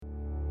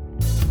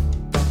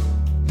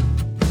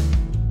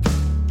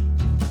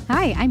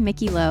Hi, I'm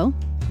Mickey Lowe.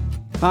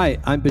 Hi,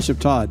 I'm Bishop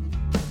Todd.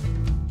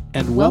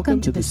 And welcome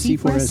to the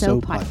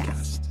C4SO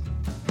podcast.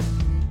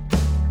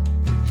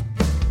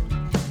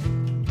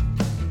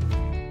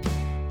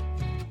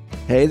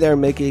 Hey there,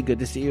 Mickey. Good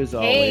to see you as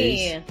always.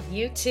 Hey,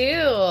 you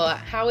too.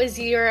 How is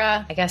your,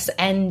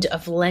 end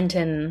of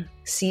Lenten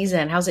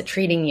season? How's it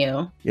treating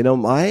you? You know,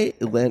 my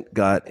Lent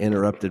got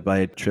interrupted by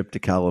a trip to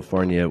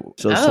California.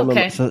 So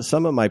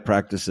some of my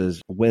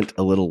practices went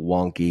a little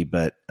wonky,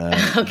 but,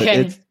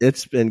 Okay. but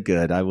it's been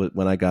good.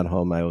 When I got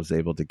home, I was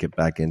able to get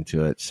back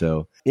into it.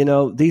 So, you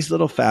know, these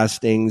little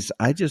fastings,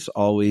 I just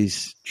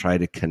always try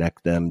to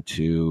connect them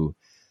to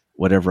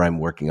whatever I'm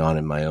working on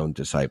in my own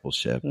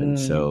discipleship. And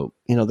so,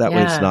 you know, that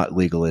way it's not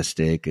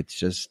legalistic. It's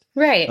just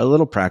a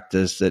little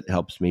practice that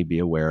helps me be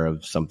aware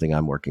of something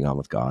I'm working on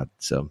with God.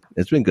 So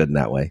it's been good in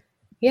that way.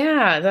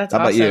 Yeah, that's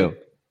awesome. How about you?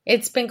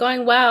 It's been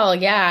going well.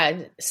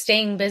 Yeah.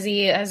 Staying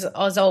busy as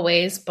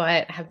always,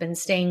 but have been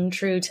staying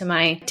true to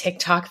my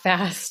TikTok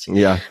fast.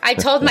 Yeah. I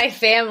told my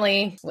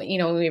family, you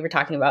know, when we were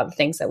talking about the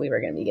things that we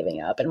were going to be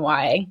giving up and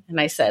why. And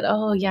I said,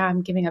 oh yeah,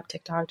 I'm giving up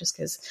TikTok just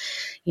because,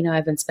 you know,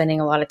 I've been spending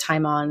a lot of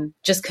time on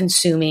just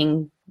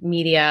consuming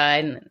media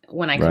and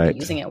when I could be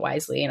using it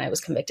wisely. And I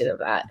was convicted of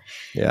that.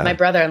 Yeah. My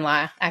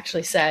brother-in-law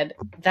actually said,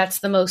 that's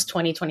the most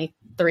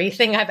 2023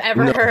 thing I've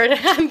ever heard.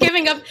 I'm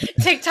giving up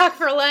TikTok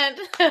for Lent.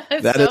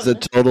 That is a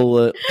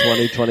total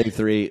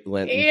 2023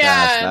 Lenten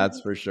fast.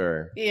 That's for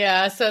sure.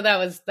 Yeah. So that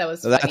was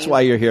so that's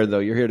why you're here though.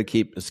 You're here to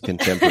keep us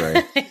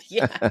contemporary.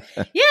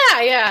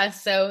 Yeah.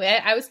 So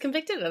I was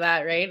convicted of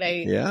that, right?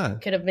 I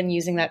could have been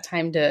using that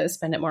time to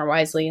spend it more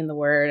wisely in the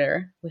Word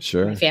or with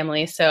my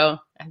family. So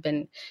I've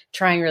been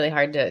trying really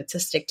hard to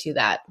stick to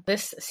that.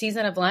 This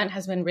season of Lent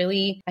has been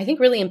really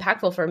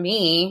impactful for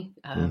me.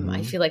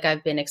 I feel like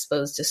I've been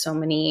exposed to so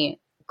many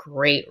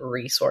great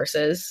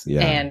resources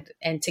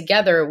and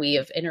together we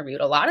have interviewed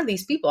a lot of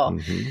these people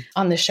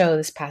on the show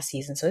this past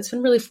season. So it's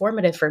been really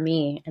formative for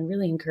me and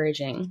really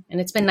encouraging.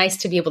 And it's been nice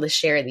to be able to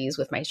share these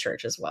with my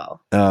church as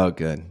well. Oh,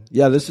 good.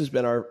 Yeah. This has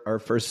been our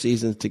first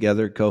season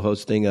together,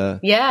 co-hosting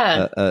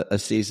a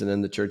season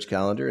in the church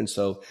calendar. And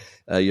so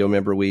you'll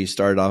remember we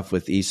started off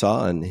with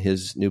Esau and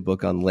his new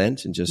book on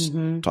Lent and just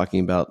talking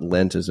about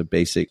Lent as a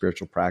basic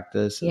spiritual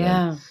practice. And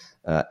then,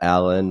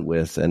 Alan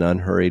with an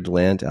unhurried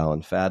Lent,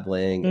 Alan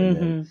Fadling, and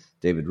then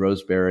David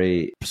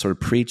Roseberry sort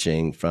of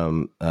preaching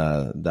from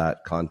that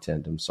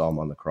content of Psalm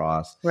on the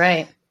Cross.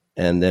 Right.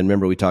 And then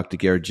remember we talked to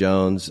Garrett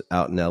Jones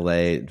out in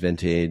LA at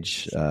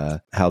Vintage,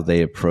 how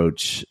they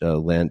approach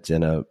Lent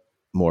in a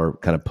more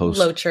kind of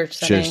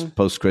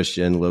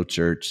post-Christian, low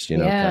church,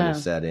 kind of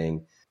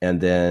setting. And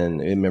then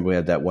remember we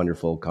had that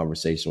wonderful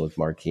conversation with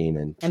Marquine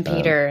and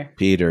Peter.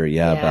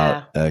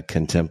 About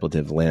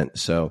contemplative Lent.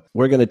 So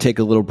we're going to take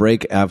a little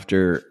break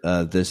after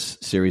this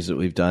series that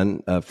we've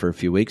done for a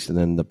few weeks, and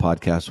then the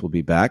podcast will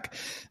be back.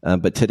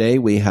 But today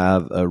we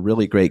have a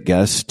really great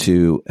guest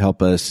to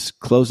help us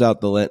close out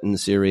the Lenten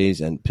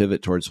series and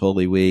pivot towards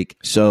Holy Week.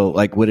 So,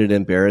 would it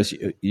embarrass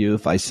you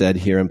if I said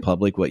here in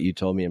public what you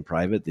told me in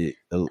private?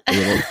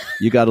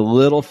 You got a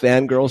little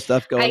fangirl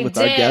stuff going with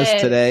our guest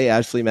today,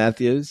 Ashley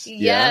Mathews.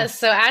 Yes.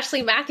 So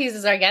Ashley Mathews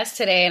is our guest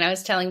today. And I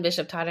was telling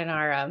Bishop Todd in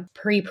our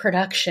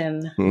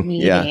pre-production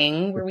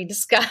meeting where we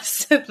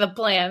discussed the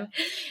plan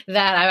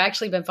that I've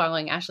actually been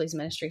following Ashley's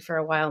ministry for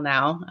a while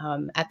now.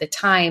 At the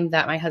time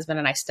that my husband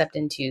and I stepped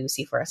into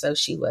C4SO,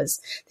 she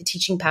was the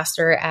teaching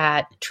pastor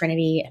at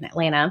Trinity in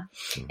Atlanta.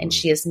 And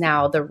she is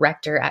now the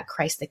rector at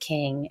Christ the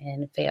King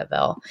in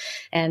Fayetteville.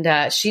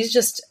 And she's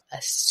just a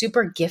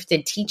super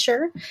gifted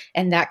teacher.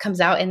 And that comes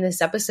out in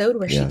this episode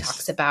where she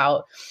talks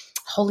about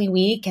Holy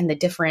Week and the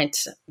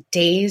different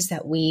days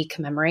that we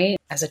commemorate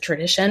as a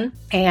tradition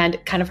and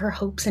kind of her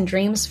hopes and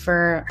dreams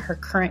for her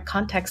current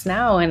context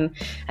now and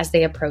as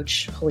they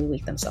approach Holy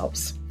Week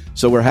themselves.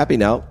 So we're happy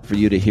now for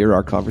you to hear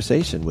our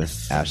conversation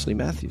with Ashley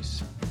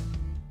Mathews.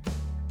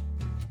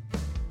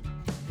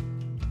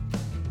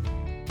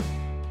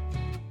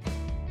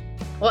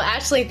 Well,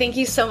 Ashley, thank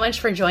you so much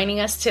for joining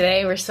us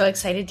today. We're so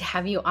excited to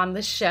have you on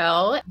the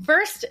show.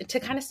 First, to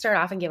kind of start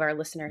off and give our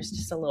listeners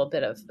just a little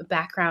bit of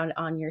background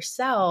on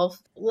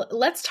yourself,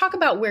 let's talk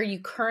about where you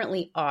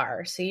currently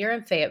are. So you're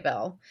in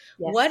Fayetteville.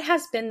 Yes. What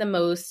has been the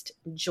most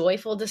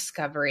joyful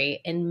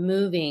discovery in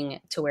moving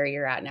to where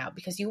you're at now?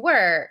 Because you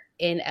were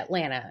in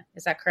Atlanta.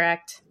 Is that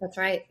correct? That's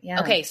right. Yeah.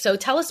 Okay. So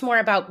tell us more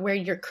about where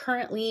you're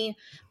currently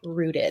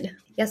rooted.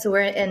 Yeah. So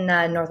we're in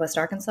Northwest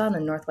Arkansas, in the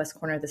northwest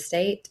corner of the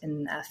state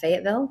in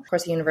Fayetteville, of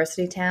course, a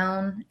university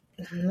town.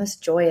 The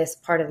most joyous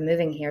part of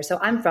moving here. So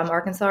I'm from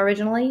Arkansas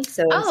originally.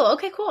 So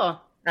okay, cool.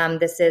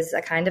 This is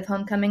a kind of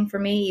homecoming for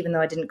me, even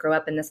though I didn't grow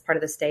up in this part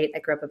of the state. I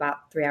grew up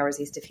about 3 hours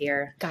east of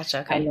here.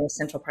 Gotcha. Okay. In the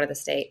central part of the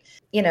state.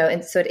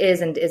 And so it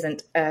is and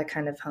isn't a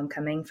kind of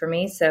homecoming for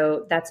me.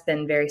 So that's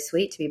been very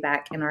sweet to be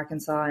back in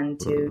Arkansas and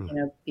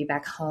to, be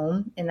back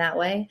home in that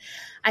way.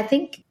 I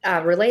think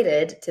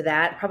related to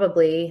that,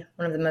 probably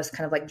one of the most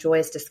kind of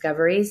joyous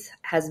discoveries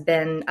has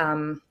been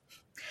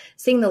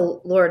seeing the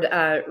Lord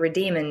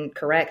redeem and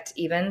correct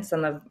even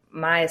some of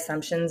my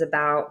assumptions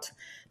about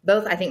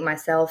both, I think,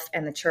 myself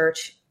and the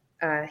church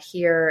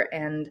here.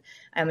 And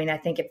I mean, I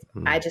think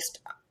I just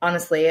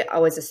honestly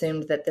always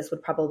assumed that this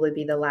would probably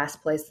be the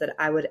last place that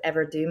I would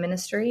ever do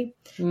ministry.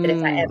 That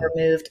if I ever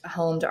moved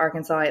home to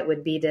Arkansas, it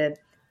would be to,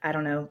 I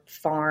don't know,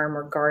 farm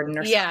or garden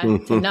or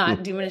something. To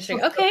not do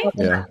ministry. Okay.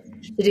 To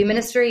do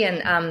ministry.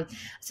 And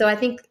so I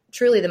think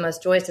truly the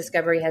most joyous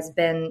discovery has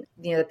been,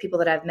 the people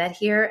that I've met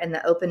here and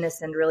the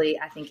openness and really,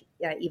 I think,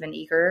 even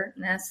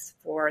eagerness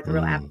for the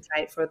real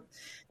appetite for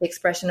the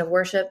expression of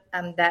worship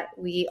that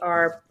we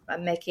are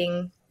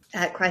making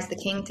at Christ the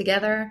King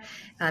together,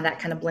 that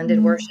kind of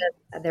blended worship.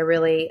 There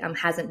really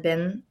hasn't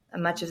been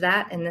much of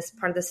that in this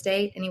part of the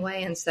state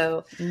anyway. And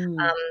so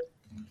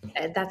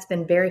that's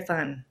been very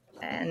fun.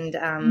 And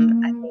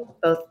I think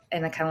both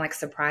in a kind of like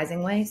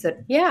surprising way. So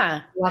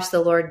watch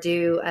the Lord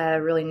do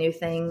a really new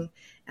thing,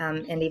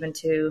 and even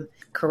to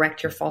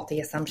correct your faulty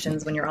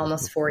assumptions when you're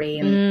almost 40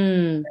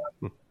 and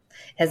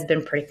has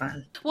been pretty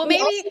fun. Well,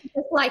 maybe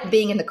it's like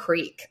being in the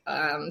creek.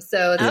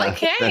 So it's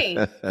okay.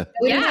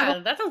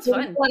 That sounds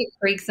fun. A lot of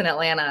creeks in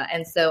Atlanta.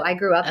 And so I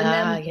grew up in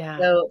them.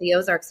 So the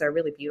Ozarks are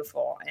really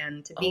beautiful.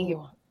 And to be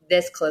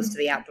this close to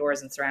the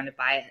outdoors and surrounded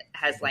by it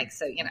has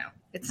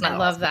it's not. I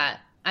love that.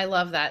 I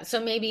love that.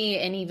 So maybe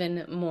an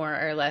even more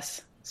or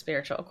less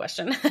spiritual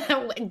question.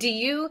 Do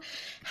you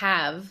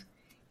have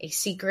a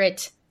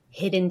secret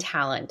hidden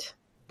talent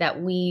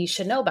that we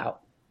should know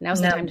about?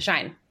 Now's the time to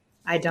shine.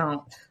 I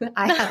don't.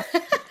 I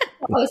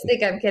always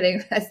think I'm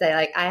kidding. I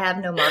say I have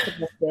no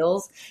marketable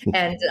skills,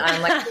 and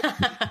I'm like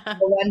a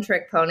one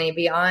trick pony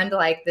beyond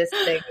this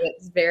thing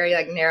that's very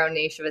narrow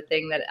niche of a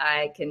thing that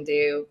I can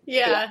do.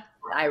 Yeah.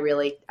 I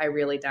really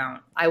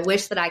don't. I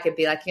wish that I could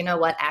be you know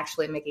what?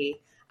 Actually,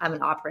 Mickey, I'm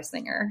an opera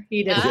singer.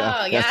 You did.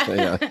 Oh,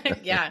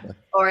 yeah.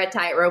 Or a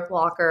tightrope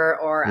walker,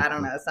 or I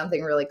don't know,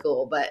 something really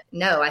cool. But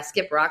no, I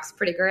skip rocks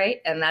pretty great.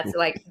 And that's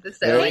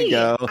there you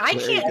go. I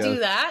can't do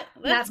that.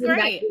 That's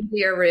great.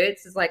 Your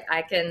roots is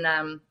I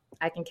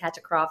can catch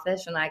a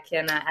crawfish, and I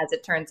can, as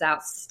it turns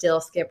out,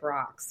 still skip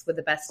rocks with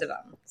the best of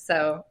them.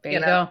 So there you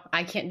go.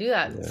 I can't do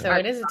that. Yeah. So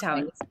it is a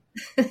talent.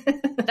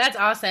 That's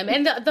awesome.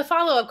 And the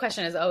follow-up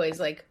question is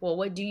always well,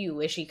 what do you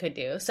wish you could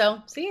do?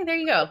 So see, there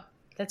you go.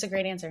 That's a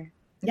great answer.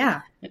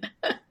 Yeah.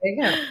 There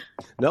you go.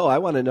 No, I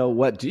want to know,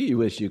 what do you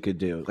wish you could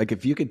do?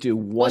 If you could do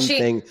one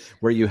thing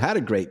where you had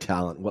a great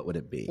talent, what would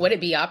it be? Would it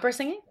be opera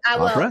singing?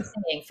 Opera?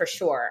 Singing for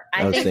sure.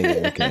 I think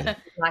singing, okay.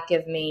 Not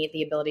give me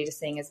the ability to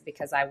sing is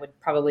because I would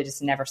probably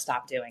just never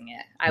stop doing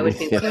it. I would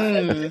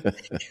be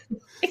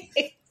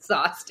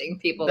exhausting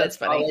people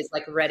that's always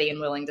ready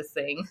and willing to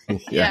sing.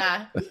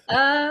 Yeah.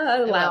 I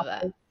love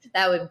that.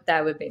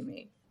 That would be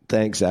me.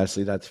 Thanks,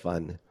 Ashley. That's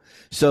fun.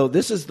 So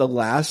this is the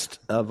last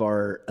of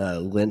our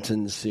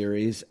Lenten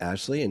series,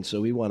 Ashley, and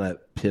so we want to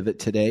pivot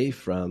today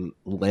from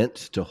Lent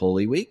to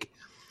Holy Week.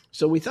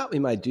 So we thought we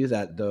might do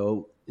that,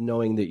 though,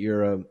 knowing that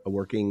you're a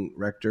working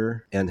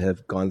rector and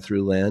have gone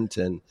through Lent,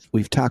 and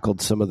we've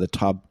tackled some of the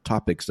top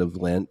topics of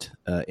Lent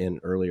in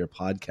earlier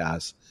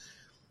podcasts.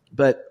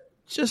 But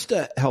just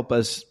to help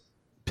us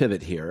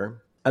pivot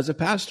here, as a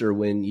pastor,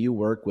 when you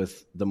work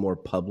with the more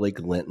public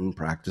Lenten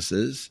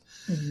practices,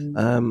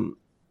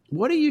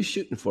 what are you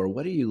shooting for?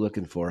 What are you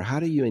looking for? How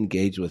do you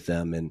engage with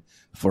them in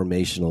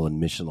formational and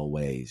missional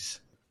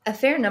ways? A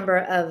fair number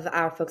of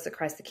our folks at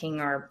Christ the King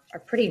are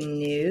pretty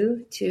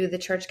new to the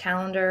church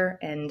calendar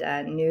and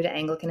new to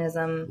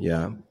Anglicanism.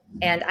 Yeah.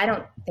 And I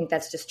don't think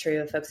that's just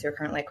true of folks who are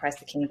currently at Christ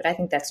the King, but I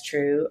think that's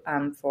true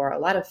for a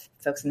lot of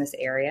folks in this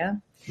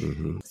area.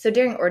 Mm-hmm. So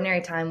during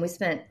ordinary time, we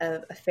spent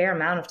a fair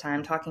amount of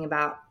time talking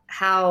about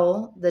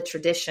how the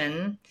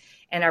tradition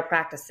and our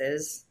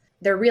practices,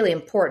 they're really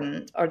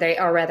important, or they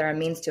are rather a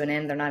means to an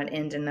end. They're not an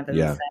end in and of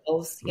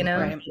themselves,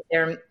 Right.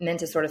 They're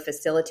meant to sort of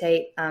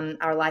facilitate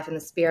our life in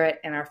the Spirit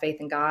and our faith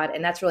in God.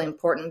 And that's really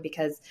important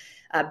because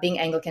being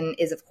Anglican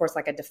is, of course,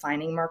 a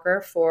defining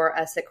marker for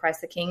us at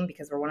Christ the King,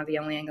 because we're one of the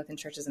only Anglican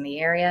churches in the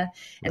area.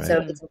 And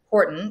so it's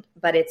important,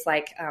 but it's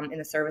in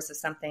the service of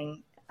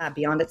something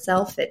beyond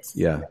itself. It's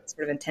sort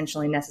of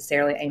intentionally,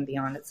 necessarily aimed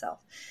beyond itself.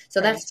 So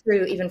that's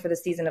true even for the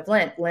season of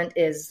Lent. Lent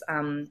is,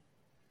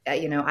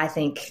 I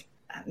think,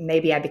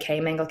 maybe I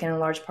became Anglican in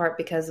large part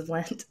because of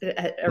Lent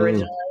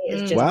originally.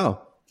 It's just,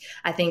 wow.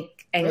 I think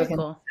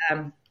Anglicans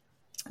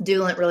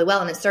do Lent really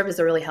well, and it served as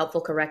a really helpful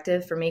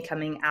corrective for me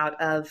coming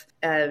out of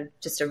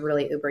just a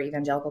really uber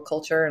evangelical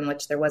culture in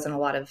which there wasn't a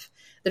lot of,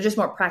 there's just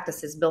more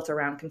practices built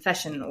around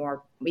confession,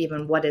 or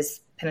even what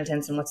is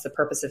penitence and what's the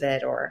purpose of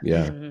it, or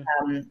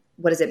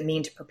what does it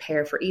mean to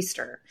prepare for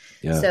Easter.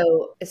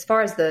 So as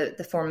far as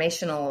the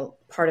formational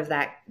part of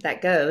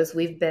that goes,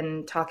 we've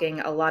been talking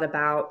a lot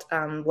about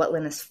what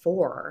Lent is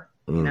for.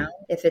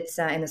 If it's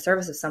in the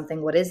service of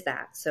something, what is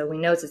that? So we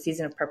know it's a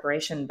season of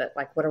preparation, but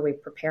what are we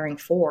preparing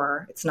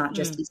for? It's not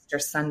just Easter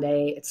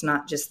Sunday. It's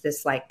not just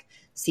this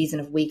season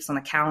of weeks on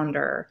the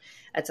calendar.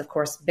 It's of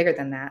course bigger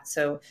than that.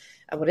 So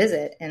what is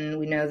it? And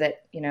we know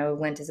that,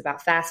 Lent is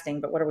about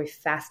fasting, but what are we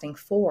fasting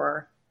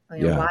for?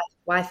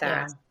 Why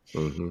fast?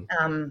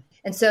 Yeah.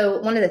 And so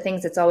one of the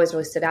things that's always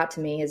really stood out to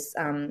me is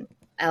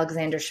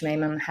Alexander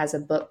Schmemann has a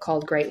book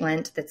called Great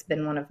Lent that's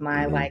been one of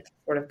my like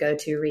sort of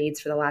go-to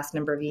reads for the last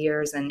number of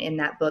years. And in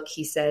that book,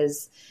 he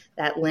says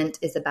that Lent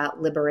is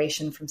about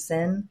liberation from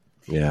sin.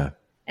 Yeah.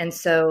 And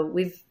so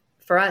we've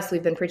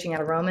been preaching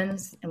out of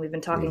Romans, and we've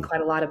been talking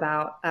quite a lot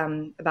about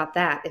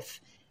that.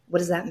 What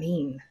does that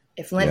mean?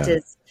 If Lent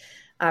is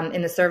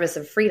in the service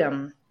of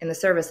freedom, in the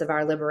service of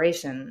our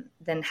liberation,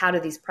 then how do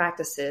these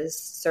practices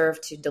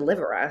serve to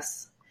deliver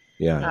us?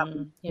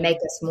 Make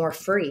us more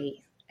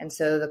free. And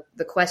so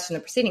the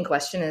preceding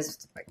question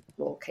is like,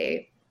 well,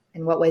 okay,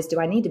 in what ways do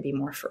I need to be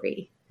more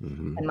free?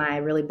 Am I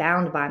really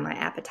bound by my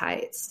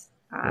appetites?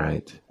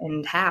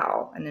 And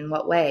how, and in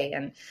what way?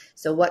 And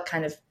so what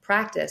kind of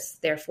practice,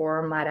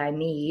 therefore, might I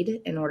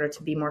need in order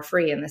to be more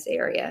free in this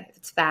area? If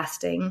it's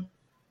fasting,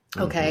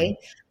 okay,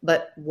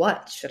 but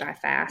what should I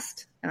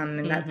fast?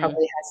 And that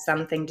probably has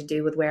something to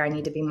do with where I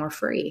need to be more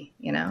free,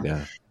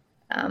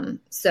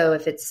 So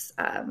if it's,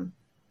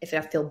 if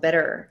I feel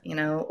bitter,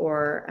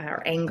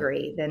 or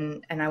angry,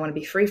 then, and I want to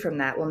be free from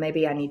that, well,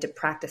 maybe I need to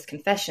practice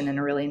confession in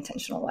a really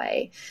intentional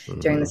way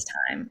during this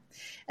time.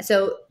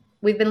 So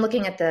we've been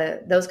looking at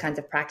those kinds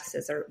of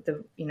practices, or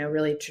the,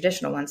 really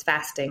traditional ones: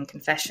 fasting,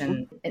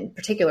 confession, in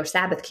particular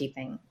Sabbath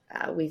keeping.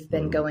 We've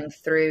been going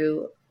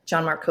through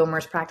John Mark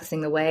Comer's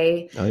Practicing the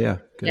Way. Oh yeah.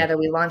 Good. Together,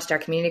 we launched our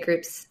community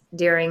groups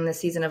during the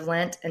season of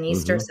Lent and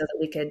Easter so that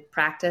we could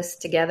practice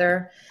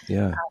together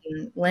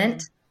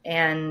Lent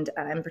and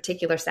in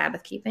particular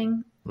Sabbath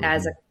keeping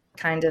as a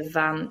kind of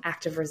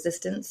act of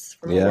resistance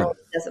from a world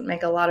that doesn't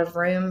make a lot of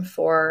room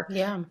for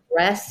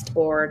rest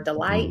or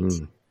delight.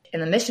 In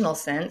the missional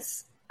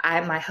sense,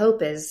 my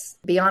hope is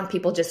beyond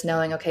people just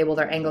knowing, okay, well,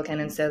 they're Anglican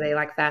and so they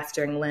like fast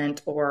during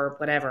Lent or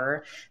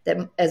whatever,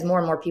 that as more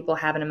and more people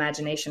have an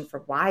imagination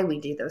for why we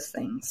do those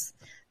things,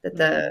 that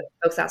the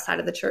folks outside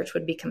of the church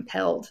would be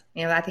compelled.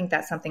 I think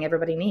that's something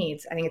everybody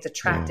needs. I think it's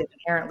attractive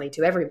inherently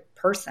to every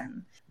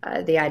person,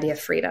 the idea of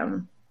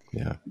freedom.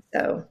 Yeah.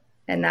 So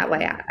in that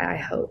way, I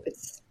hope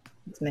it's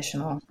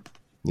missional.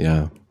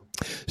 Yeah.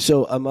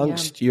 So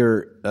amongst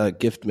your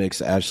gift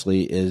mix,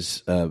 Ashley,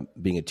 is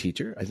being a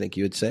teacher, I think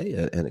you would say,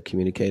 and a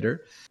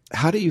communicator.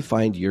 How do you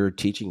find your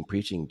teaching,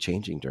 preaching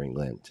changing during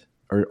Lent?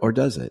 Or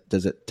does it?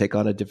 Does it take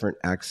on a different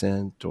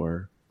accent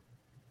or?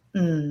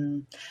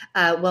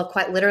 Well,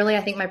 quite literally,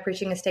 I think my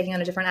preaching is taking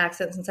on a different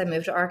accent since I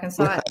moved to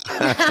Arkansas.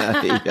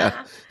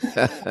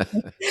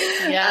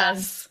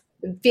 Yes.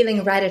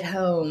 Feeling right at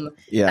home.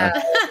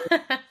 Yeah.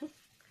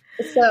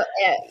 It's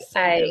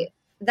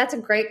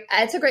a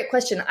great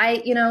question.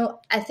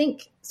 I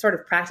think sort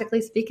of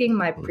practically speaking,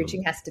 my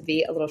preaching has to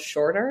be a little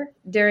shorter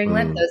during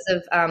Lent.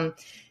 Those of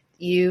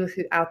you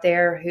who out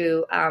there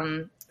who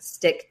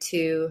stick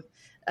to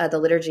the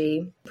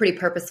liturgy pretty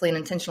purposely and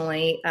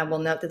intentionally will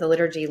note that the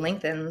liturgy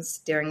lengthens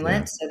during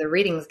Lent. So the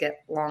readings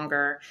get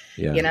longer,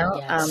 Yes.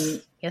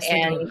 Yes,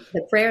 and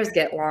the prayers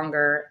get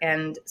longer.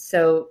 And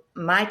so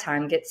my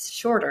time gets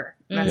shorter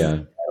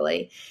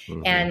necessarily.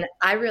 And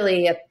I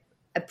really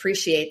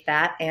appreciate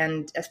that.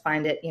 And I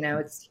find it,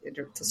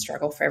 it's a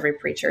struggle for every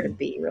preacher to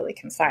be really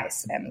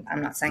concise. And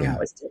I'm not saying I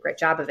always do a great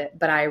job of it,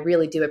 but I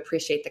really do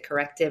appreciate the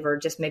corrective, or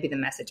just maybe the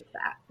message of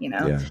that,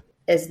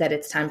 is that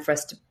it's time for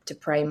us to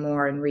pray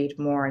more and read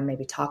more and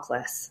maybe talk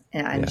less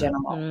in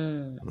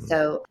general.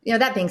 So,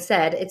 that being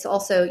said, it's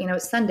also,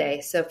 it's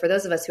Sunday. So for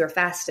those of us who are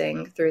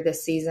fasting through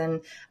this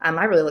season,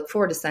 I really look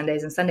forward to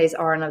Sundays, and Sundays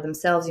are in of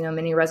themselves,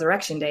 mini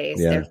resurrection days,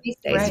 they're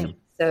feast days. Right.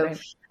 So,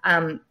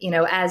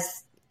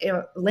 as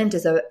Lent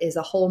is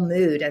a whole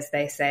mood, as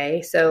they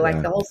say. So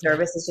the whole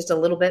service is just a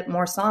little bit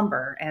more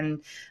somber,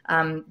 and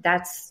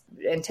that's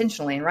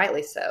intentionally and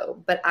rightly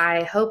so. But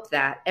I hope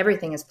that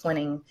everything is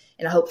pointing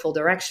in a hopeful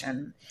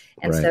direction.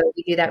 And so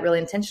we do that really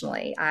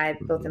intentionally.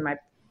 Both in my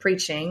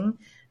preaching,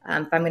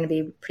 if I'm going to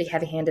be pretty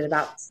heavy-handed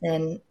about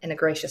sin in a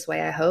gracious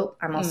way, I hope,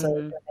 I'm also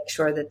going to make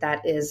sure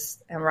that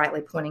is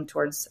rightly pointing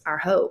towards our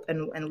hope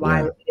and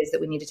why it is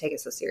that we need to take it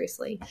so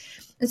seriously.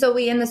 And so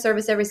we end the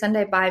service every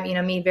Sunday by,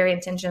 me very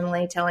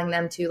intentionally telling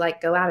them to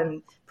go out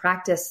and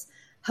practice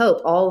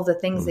hope, all of the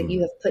things that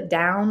you have put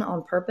down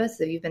on purpose,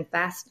 that you've been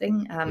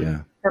fasting,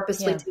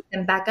 purposely take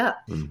them back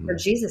up for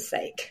Jesus'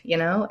 sake,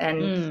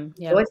 and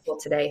joyful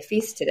today,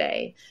 feast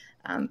today,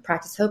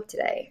 practice hope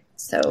today.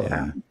 So,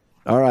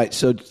 all right.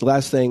 So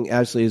last thing,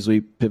 Ashley, as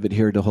we pivot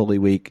here to Holy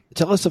Week,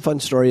 tell us a fun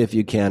story, if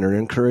you can, or an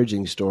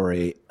encouraging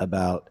story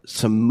about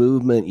some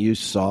movement you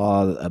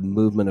saw, a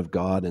movement of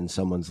God in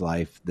someone's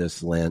life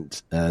this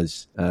Lent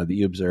that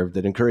you observed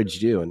that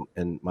encouraged you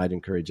and might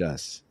encourage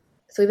us.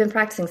 So we've been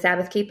practicing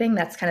Sabbath keeping.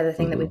 That's kind of the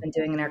thing that we've been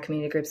doing in our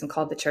community groups and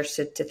called the church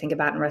to think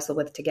about and wrestle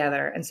with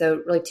together. And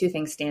so really two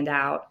things stand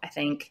out, I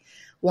think.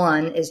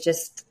 One is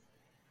just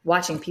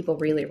watching people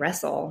really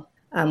wrestle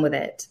with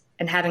it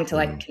and having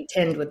to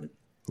contend with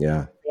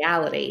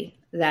reality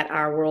that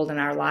our world and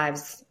our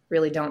lives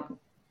really don't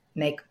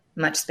make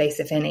much space,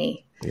 if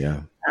any,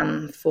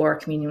 for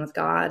communion with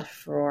God,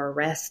 for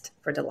rest,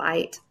 for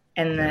delight.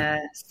 And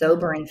the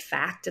sobering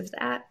fact of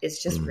that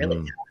is just really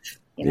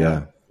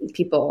tough.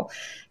 People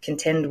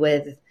contend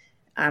with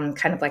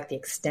kind of like the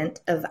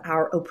extent of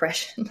our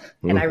oppression.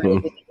 And I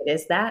really think it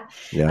is that.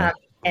 Yeah.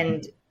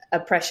 And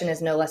oppression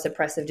is no less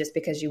oppressive just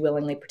because you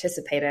willingly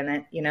participate in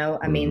it.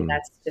 I mean,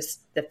 that's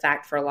just the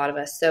fact for a lot of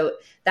us. So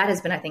that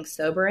has been, I think,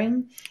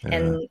 sobering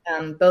and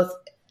both,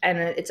 and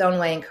its own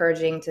way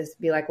encouraging to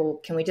be like, well,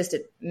 can we just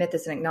admit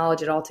this and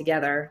acknowledge it all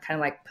together, kind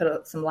of like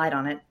put some light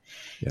on it.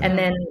 Yeah. And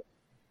then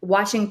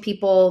watching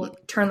people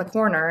turn the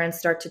corner and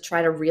start to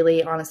try to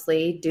really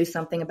honestly do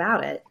something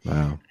about it.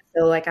 Wow.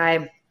 So like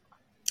I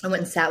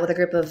went and sat with a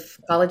group of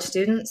college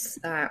students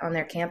on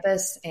their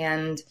campus,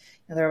 and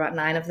there were about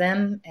 9 of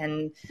them,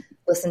 and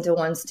listened to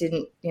one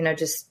student,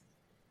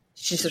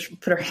 she just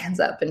put her hands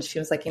up and she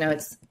was like,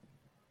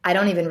 I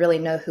don't even really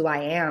know who I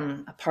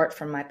am apart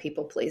from my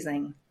people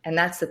pleasing. And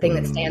that's the thing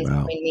that stands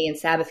between me and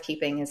Sabbath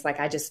keeping is like,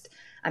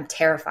 I'm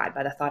terrified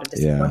by the thought of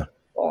disappointing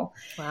people.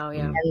 Wow.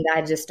 Yeah. And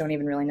I just don't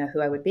even really know who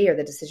I would be or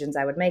the decisions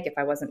I would make if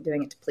I wasn't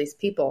doing it to please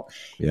people.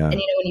 Yeah. And,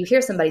 when you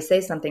hear somebody say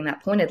something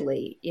that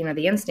pointedly,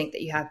 the instinct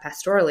that you have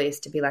pastorally is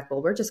to be like,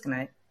 well,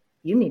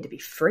 you need to be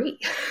free.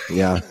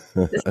 Yeah.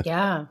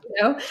 Yeah.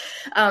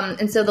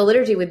 And so the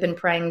liturgy we've been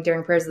praying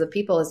during prayers of the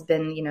people has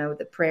been,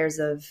 the prayers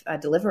of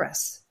deliver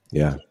us.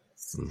 Yeah.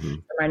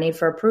 From our need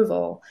for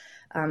approval.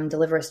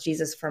 Deliver us,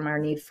 Jesus, from our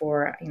need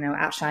for,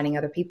 outshining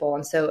other people.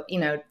 And so,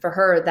 for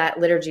her, that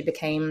liturgy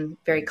became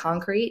very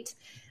concrete,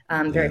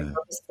 very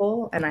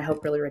purposeful, and I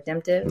hope really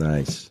redemptive.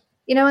 Nice.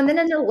 And then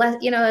in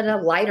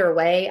a lighter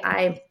way,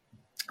 I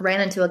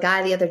ran into a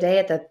guy the other day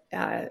at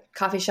the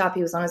coffee shop.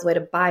 He was on his way to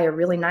buy a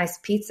really nice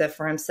pizza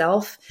for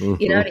himself, to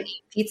eat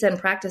pizza and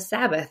practice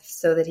Sabbath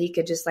so that he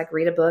could just like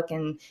read a book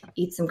and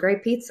eat some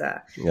great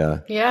pizza. Yeah.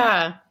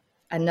 Yeah.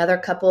 Another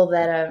couple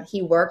that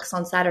he works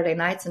on Saturday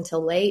nights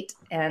until late.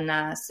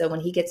 And so when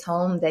he gets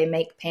home, they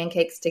make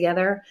pancakes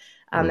together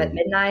at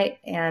midnight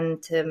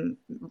and to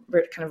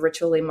kind of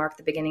ritually mark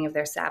the beginning of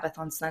their Sabbath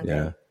on Sunday.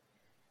 Yeah.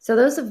 So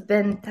those have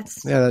been,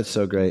 that's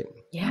so great.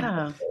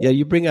 Yeah. Yeah.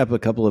 You bring up a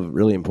couple of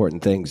really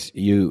important things.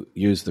 You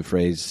used the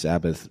phrase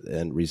Sabbath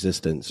and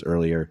resistance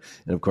earlier,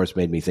 and of course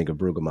made me think of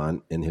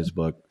Brueggemann in his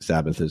book,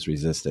 Sabbath is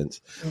Resistance.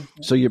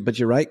 So but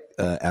you're right,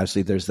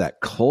 Ashley, there's that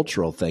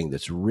cultural thing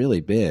that's really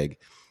big.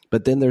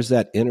 But then there's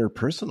that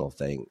interpersonal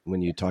thing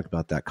when you talk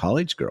about that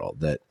college girl,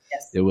 that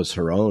it was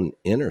her own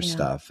inner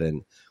stuff.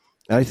 And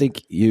I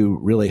think you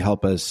really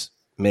help us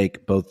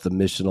make both the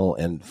missional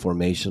and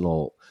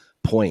formational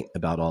point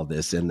about all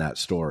this in that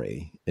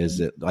story. Is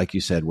that, like you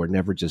said, we're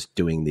never just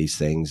doing these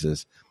things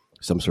as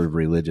some sort of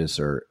religious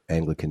or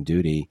Anglican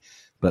duty,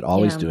 but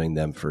always doing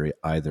them for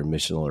either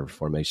missional or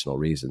formational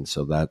reasons.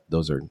 So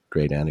those are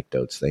great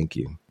anecdotes. Thank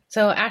you.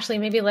 So Ashley,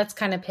 maybe let's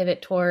kind of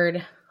pivot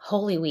toward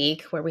Holy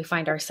Week, where we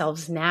find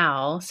ourselves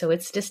now. So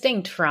it's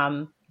distinct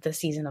from the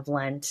season of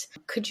Lent.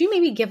 Could you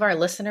maybe give our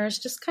listeners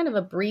just kind of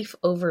a brief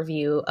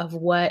overview of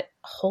what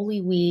Holy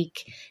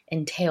Week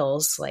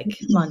entails, like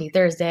Maundy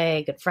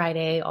Thursday, Good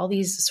Friday, all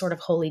these sort of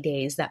holy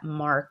days that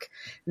mark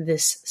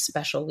this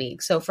special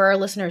week? So for our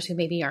listeners who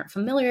maybe aren't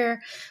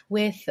familiar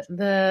with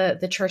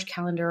the church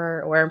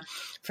calendar, or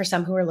for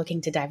some who are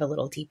looking to dive a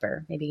little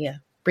deeper, maybe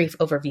a brief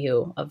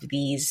overview of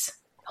these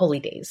holy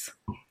days.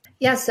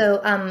 Yeah,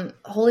 so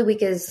Holy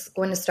Week is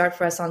going to start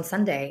for us on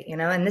Sunday,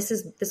 and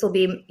this will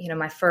be,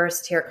 my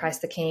first here at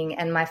Christ the King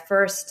and my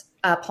first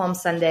Palm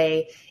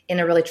Sunday in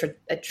a really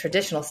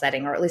traditional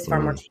setting, or at least far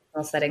more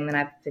traditional setting than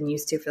I've been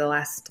used to for the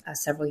last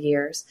several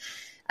years.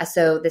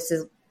 So this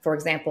is, for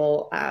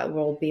example,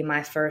 will be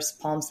my first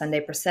Palm Sunday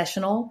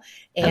processional.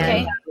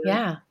 And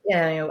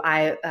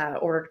I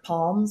ordered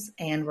palms,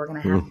 and we're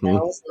going to have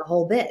bells and the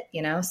whole bit,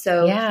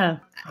 So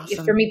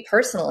awesome. For me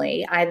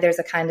personally, there's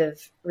a kind of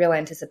real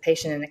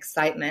anticipation and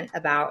excitement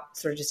about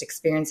sort of just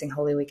experiencing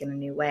Holy Week in a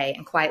new way,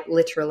 and quite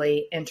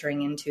literally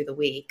entering into the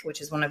week,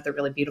 which is one of the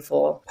really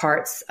beautiful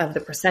parts of the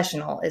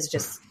processional, is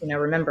just,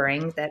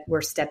 remembering that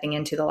we're stepping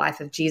into the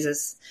life of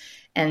Jesus,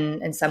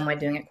 and in some way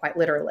doing it quite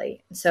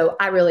literally. So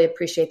I really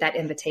appreciate that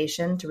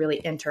invitation to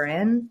really enter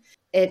in.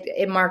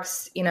 It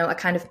marks, a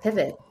kind of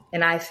pivot.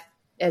 And I've,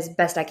 as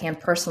best I can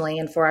personally,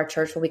 and for our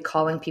church, will be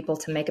calling people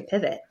to make a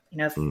pivot.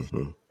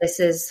 This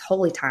is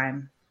holy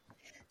time.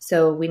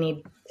 So we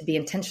need to be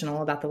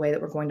intentional about the way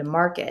that we're going to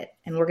mark it.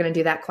 And we're going to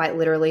do that quite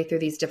literally through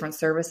these different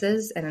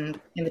services and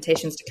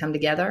invitations to come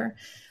together.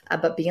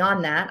 But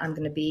beyond that, I'm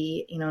going to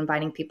be,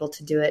 inviting people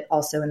to do it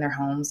also in their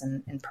homes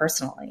and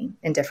personally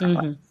in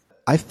different ways.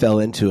 I fell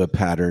into a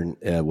pattern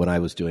when I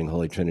was doing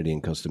Holy Trinity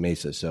in Costa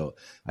Mesa. So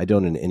I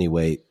don't in any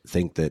way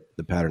think that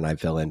the pattern I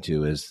fell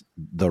into is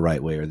the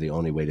right way or the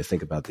only way to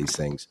think about these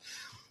things.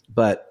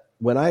 But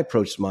when I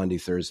approached Maundy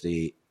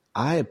Thursday,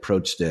 I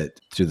approached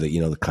it through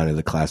the kind of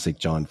the classic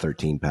John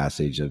 13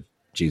 passage of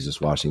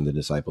Jesus washing the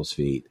disciples'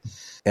 feet,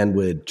 and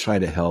would try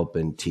to help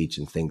and teach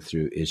and think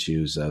through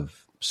issues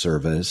of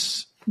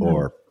service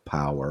or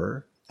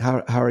power.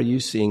 How are you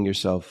seeing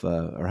yourself,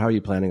 or how are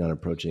you planning on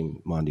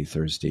approaching Maundy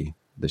Thursday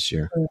this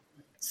year?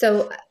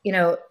 So,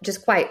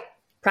 just quite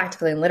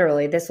practically and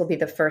literally, this will be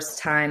the first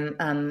time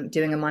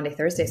doing a Maundy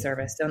Thursday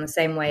service. So in the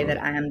same way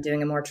that I am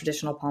doing a more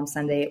traditional Palm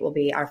Sunday, it will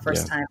be our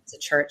first time as a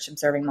church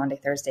observing Maundy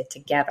Thursday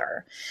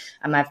together.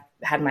 I've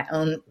had my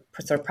own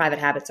sort of private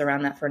habits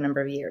around that for a number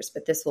of years,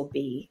 but this will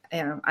be,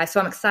 so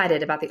I'm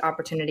excited about the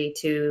opportunity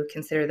to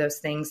consider those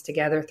things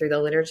together through the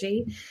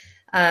liturgy.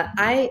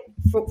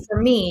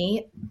 For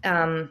me,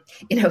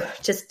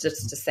 just to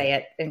say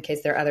it in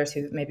case there are others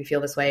who maybe feel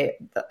this way,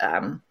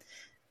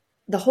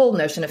 the whole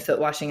notion of foot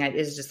washing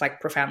is just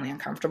like profoundly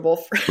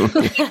uncomfortable.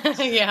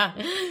 Yeah.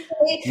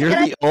 You're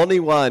the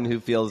only one who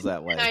feels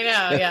that way. I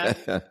know.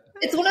 Yeah.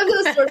 It's one of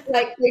those sort of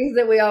like things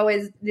that we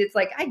always, it's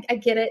like, I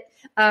get it.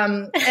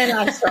 And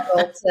I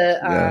struggle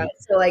to,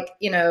 so like,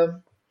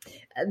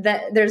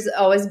 that there's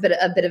always a bit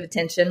of a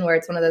tension where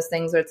it's one of those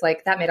things where it's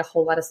like, that made a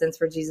whole lot of sense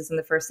for Jesus in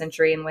the first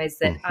century in ways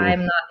that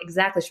I'm not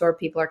exactly sure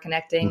people are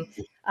connecting,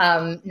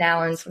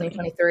 now in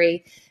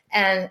 2023.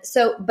 And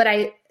so, but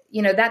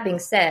that being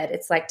said,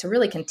 it's like to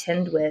really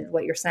contend with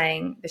what you're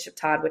saying, Bishop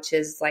Todd, which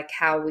is like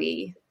how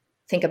we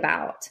think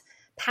about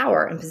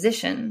power and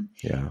position.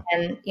 Yeah.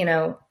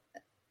 And,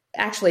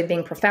 actually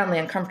being profoundly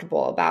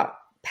uncomfortable about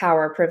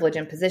power, privilege,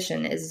 and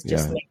position is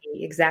just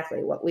maybe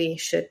exactly what we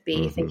should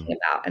be thinking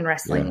about and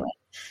wrestling with.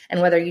 And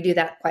whether you do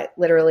that quite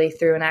literally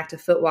through an act of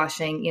foot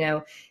washing,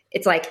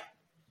 it's like,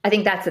 I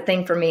think that's the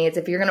thing for me is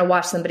if you're going to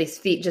wash somebody's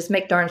feet, just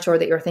make darn sure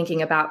that you're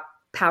thinking about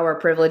power,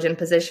 privilege, and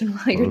position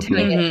while you're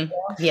doing it.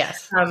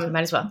 Yes.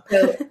 Might as well.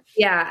 So,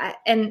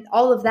 and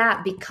all of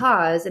that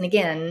because, and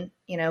again,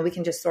 we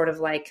can just sort of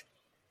like,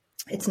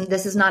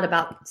 this is not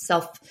about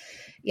self,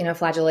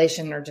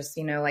 flagellation or just,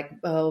 like,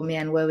 oh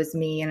man, woe is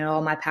me,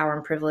 all my power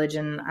and privilege.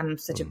 And I'm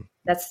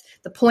that's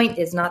the point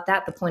is not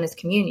that. The point is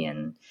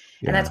communion.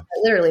 And that's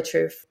literally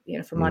true,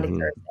 for Maundy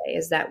Thursday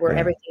is that where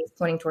everything is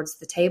pointing towards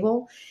the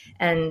table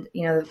and,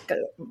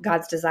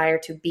 God's desire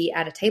to be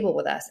at a table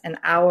with us and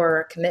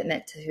our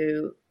commitment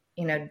to,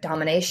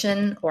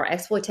 domination or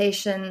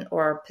exploitation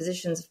or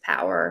positions of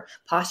power,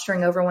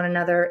 posturing over one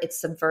another, it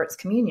subverts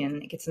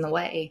communion. It gets in the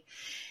way.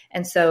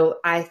 And so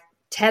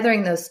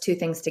tethering those two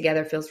things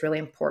together feels really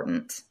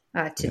important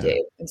to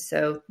do. And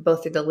so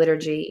both through the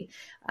liturgy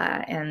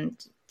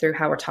and through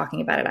how we're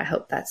talking about it, I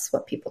hope that's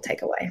what people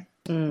take away.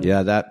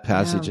 Yeah, that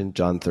passage in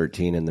John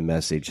 13 in the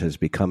Message has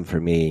become for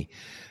me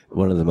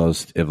one of the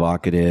most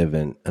evocative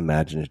and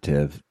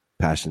imaginative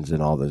passages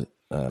in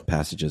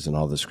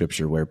all the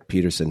scripture where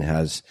Peterson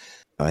has,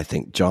 I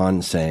think,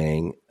 John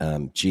saying,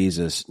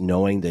 Jesus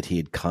knowing that he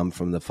had come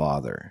from the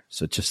Father.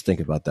 So just think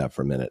about that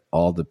for a minute.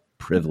 All the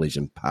privilege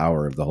and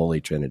power of the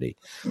Holy Trinity,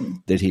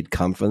 that he'd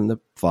come from the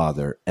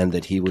Father and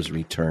that he was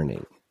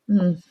returning.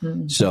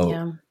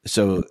 So,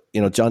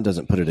 John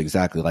doesn't put it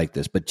exactly like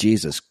this, but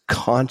Jesus,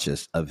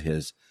 conscious of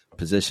his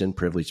position,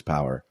 privilege,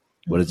 power,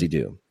 what does he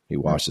do? He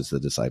washes the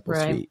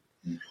disciples' feet.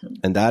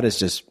 And that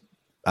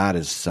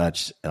is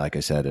such, like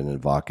I said, an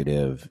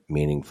evocative,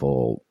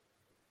 meaningful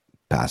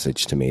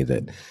passage to me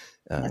that,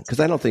 because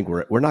I don't think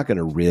we're not going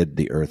to rid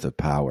the earth of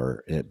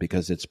power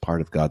because it's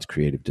part of God's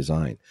creative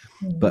design,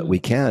 but we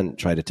can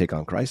try to take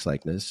on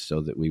Christ-likeness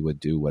so that we would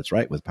do what's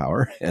right with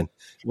power, and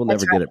we'll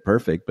never get it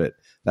perfect, but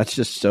that's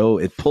just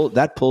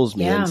that pulls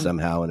me in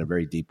somehow in a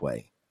very deep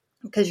way.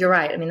 Because you're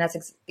right. I mean,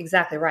 that's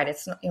exactly right.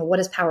 It's not, what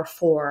is power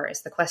for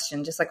is the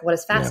question, just like what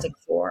is fasting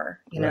for,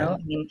 I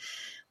mean,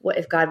 what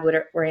if God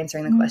were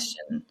answering the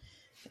question?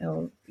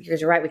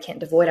 Because you're right, we can't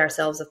devoid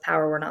ourselves of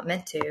power. We're not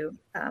meant to.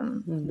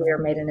 We are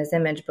made in his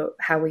image, but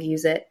how we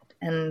use it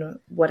and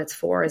what it's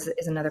for is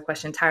another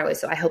question entirely.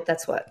 So I hope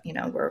that's what,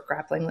 we're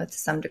grappling with to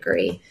some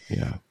degree.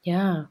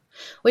 Yeah.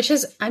 Which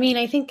is,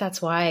 I think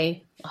that's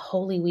why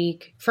Holy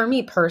Week, for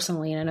me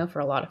personally, and I know for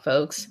a lot of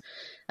folks,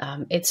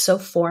 it's so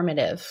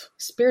formative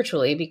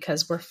spiritually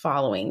because we're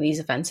following these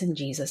events in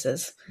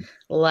Jesus's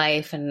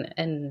life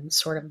and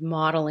sort of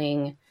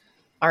modeling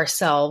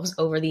ourselves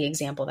over the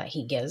example that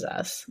he gives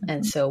us.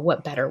 And so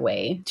what better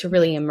way to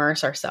really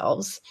immerse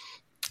ourselves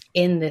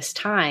in this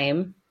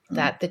time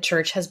that the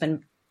church has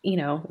been,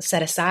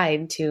 set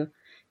aside to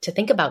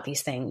think about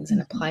these things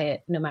and apply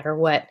it no matter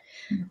what,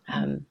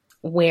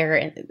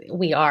 where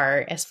we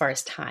are as far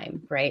as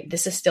time, right?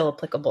 This is still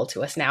applicable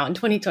to us now in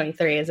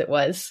 2023 as it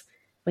was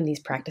when these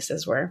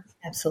practices were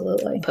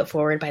absolutely put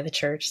forward by the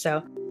church.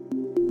 So.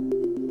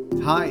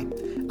 Hi,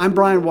 I'm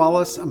Brian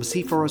Wallace. I'm a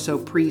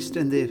C4SO priest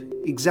and the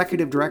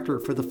executive director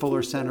for the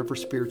Fuller Center for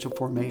Spiritual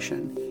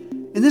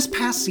Formation. In this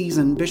past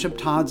season, Bishop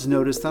Todd's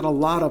noticed that a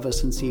lot of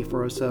us in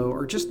C4SO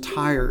are just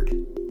tired.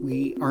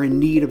 We are in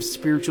need of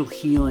spiritual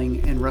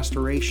healing and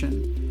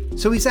restoration.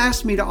 So he's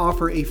asked me to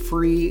offer a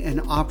free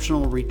and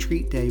optional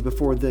retreat day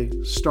before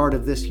the start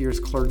of this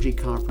year's clergy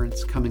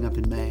conference coming up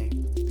in May.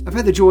 I've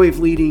had the joy of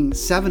leading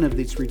 7 of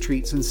these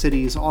retreats in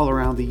cities all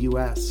around the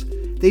U.S.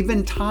 They've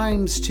been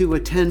times to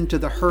attend to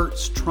the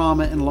hurts,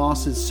 trauma, and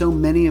losses so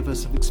many of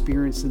us have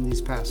experienced in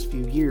these past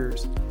few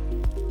years.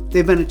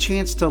 They've been a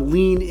chance to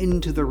lean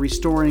into the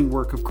restoring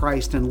work of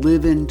Christ and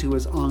live into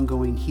his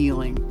ongoing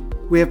healing.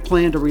 We have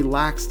planned a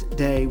relaxed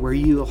day where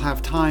you'll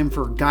have time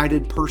for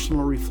guided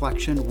personal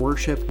reflection,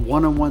 worship,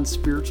 one-on-one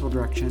spiritual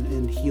direction,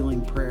 and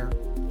healing prayer.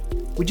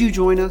 Would you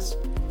join us?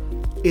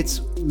 It's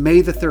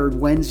May the 3rd,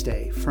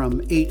 Wednesday,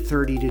 from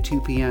 8:30 to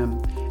 2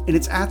 p.m., and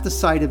it's at the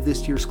site of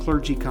this year's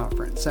clergy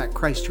conference at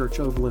Christ Church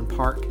Overland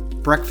Park.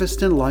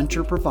 Breakfast and lunch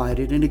are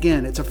provided, and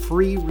again, it's a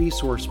free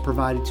resource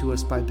provided to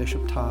us by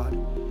Bishop Todd.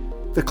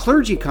 The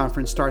clergy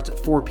conference starts at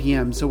 4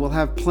 p.m., so we'll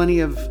have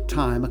plenty of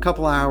time, a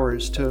couple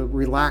hours, to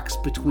relax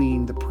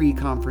between the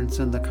pre-conference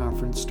and the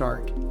conference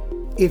start.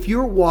 If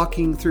you're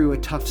walking through a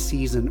tough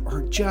season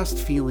or just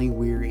feeling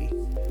weary,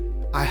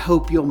 I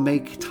hope you'll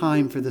make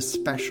time for this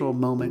special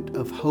moment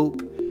of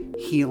hope,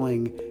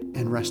 healing,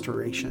 and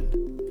restoration.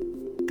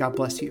 God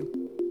bless you.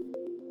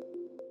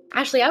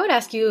 Ashley, I would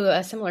ask you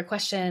a similar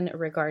question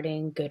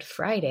regarding Good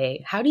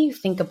Friday. How do you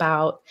think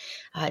about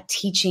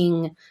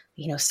teaching,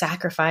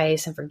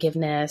 sacrifice and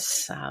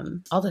forgiveness,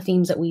 all the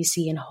themes that we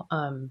see in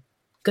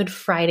Good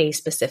Friday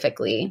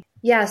specifically?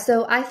 Yeah,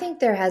 so I think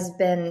there has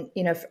been,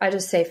 I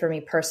just say for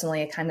me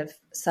personally, a kind of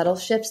subtle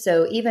shift.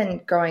 So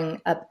even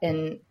growing up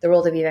in the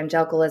world of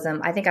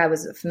evangelicalism, I think I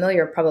was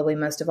familiar probably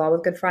most of all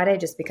with Good Friday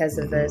just because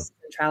of the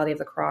centrality of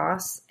the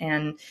cross.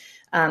 And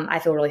I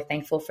feel really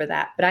thankful for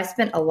that. But I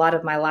spent a lot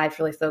of my life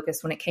really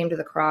focused when it came to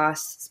the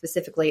cross,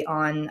 specifically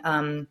on,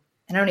 and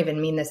I don't even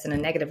mean this in a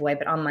negative way,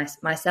 but on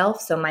myself.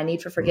 So my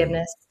need for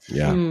forgiveness.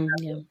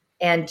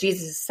 And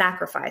Jesus'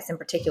 sacrifice in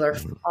particular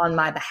on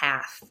my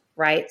behalf.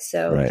 Right.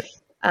 So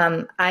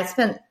I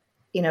spent,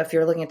 if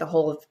you're looking at the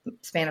whole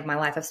span of my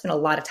life, I've spent a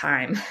lot of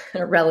time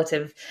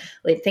relatively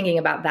thinking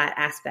about that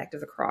aspect of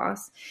the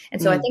cross.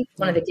 And so I think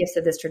one of the gifts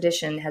of this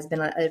tradition has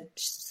been a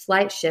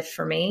slight shift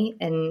for me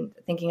in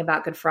thinking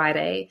about Good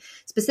Friday,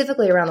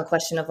 specifically around the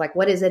question of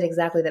what is it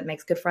exactly that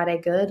makes Good Friday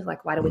good?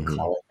 Why do we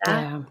call it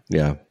that?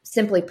 Yeah.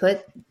 Simply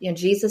put,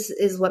 Jesus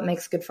is what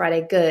makes Good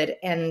Friday good.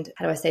 And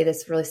how do I say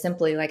this really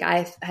simply?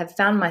 I have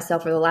found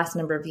myself for the last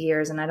number of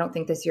years, and I don't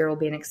think this year will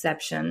be an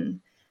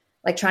exception,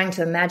 trying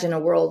to imagine a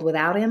world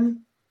without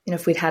him.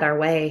 If we'd had our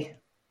way,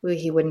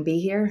 he wouldn't be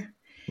here.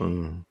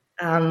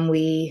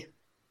 We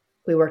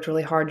worked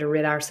really hard to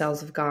rid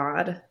ourselves of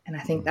God. And I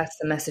think that's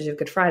the message of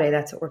Good Friday.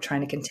 That's what we're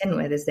trying to contend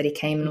with, is that he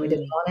came and we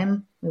didn't want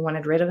him. We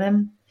wanted rid of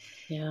him.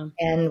 Yeah.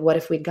 And what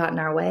if we'd gotten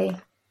our way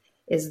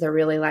is the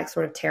really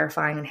sort of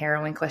terrifying and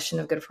harrowing question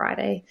of Good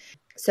Friday.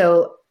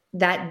 So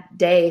that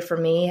day for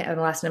me in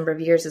the last number of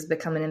years has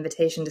become an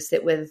invitation to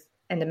sit with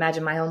and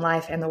imagine my own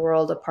life and the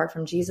world apart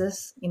from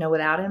Jesus,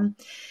 without him.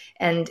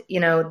 And,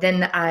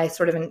 then I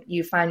sort of,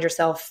 you find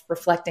yourself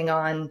reflecting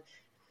on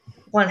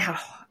how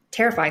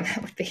terrifying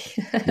that would be.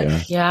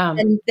 Yeah.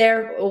 And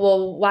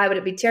why would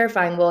it be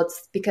terrifying? Well,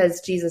 it's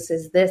because Jesus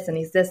is this and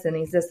he's this and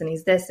he's this and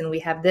he's this, and we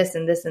have this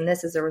and this and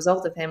this as a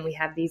result of him. We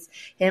have these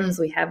hymns,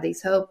 we have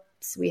these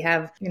hopes, we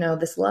have,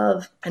 this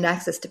love and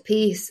access to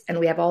peace, and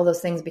we have all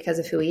those things because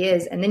of who he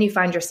is. And then you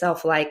find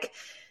yourself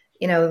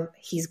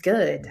he's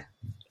good.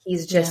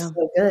 He's just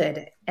so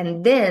good.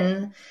 And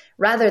then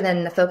rather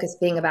than the focus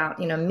being about,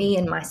 me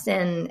and my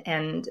sin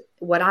and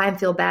what I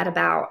feel bad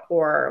about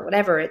or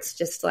whatever, it's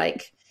just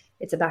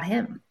it's about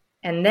him.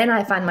 And then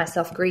I find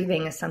myself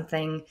grieving as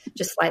something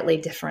just slightly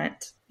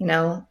different,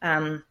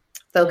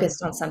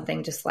 focused on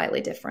something just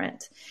slightly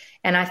different.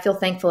 And I feel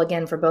thankful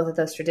again for both of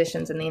those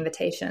traditions and the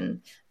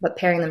invitation, but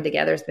pairing them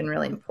together has been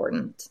really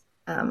important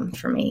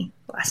for me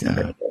the last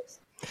number of years.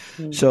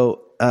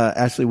 So,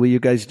 Ashley, will you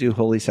guys do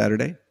Holy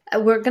Saturday?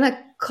 We're going to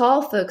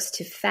call folks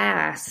to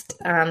fast,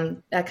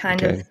 a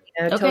kind of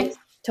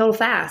total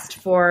fast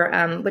for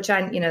which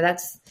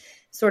that's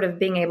sort of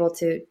being able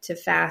to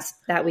fast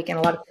that weekend.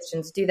 A lot of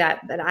Christians do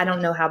that, but I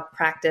don't know how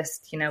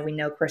practiced. We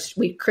know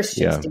Christians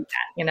do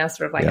that.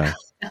 Sort of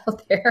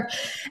out there.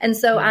 And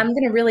so I'm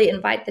going to really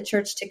invite the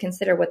church to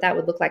consider what that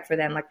would look like for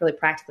them, really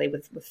practically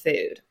with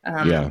food,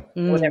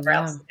 whatever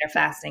else they're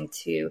fasting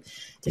to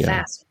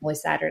fast Holy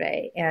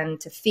Saturday and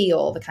to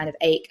feel the kind of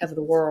ache of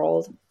the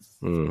world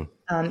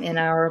in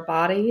our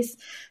bodies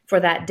for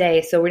that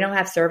day. So we don't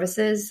have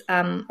services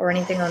or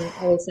anything on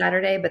Holy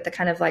Saturday, but the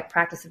kind of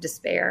practice of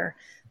despair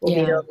will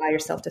be to allow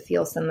yourself to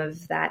feel some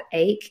of that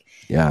ache.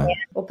 Yeah. And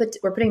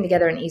we're putting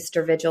together an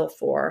Easter vigil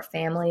for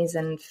families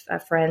and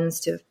friends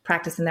to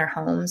practice in their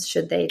homes,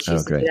 should they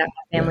choose to do that.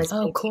 My family's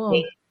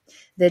cool.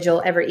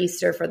 Vigil every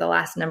Easter for the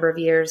last number of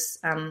years.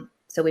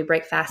 So we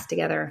break fast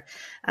together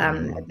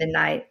at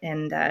midnight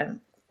and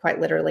quite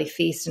literally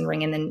feast and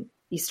ring in the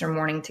Easter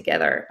morning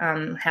together.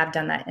 Have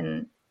done that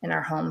in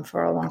our home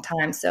for a long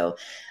time. So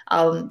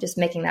just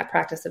making that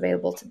practice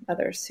available to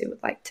others who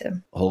would like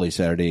to. Holy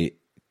Saturday,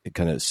 it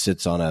kind of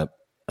sits on a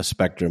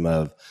spectrum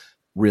of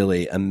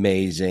really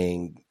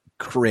amazing,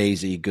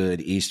 crazy good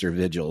Easter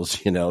vigils,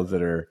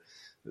 that are,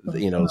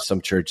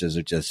 some churches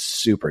are just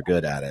super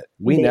good at it.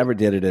 We never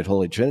did it at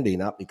Holy Trinity,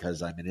 not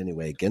because I'm in any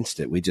way against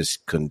it. We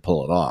just couldn't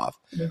pull it off.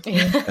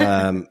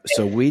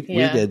 So we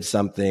did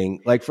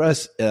something for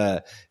us,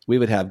 we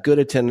would have good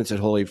attendance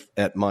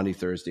at Maundy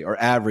Thursday, or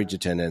average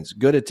attendance,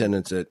 good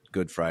attendance at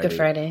Good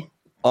Friday.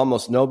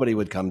 Almost nobody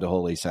would come to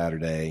Holy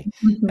Saturday.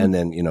 And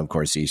then, of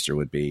course, Easter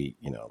would be,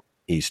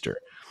 Easter.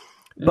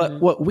 But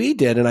what we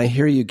did, and I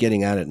hear you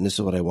getting at it, and this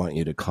is what I want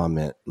you to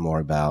comment more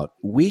about.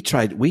 We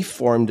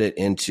formed it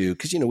into,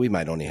 because, we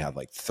might only have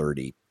like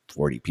 30,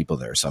 40 people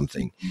there or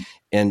something.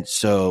 And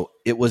so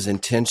it was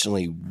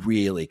intentionally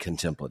really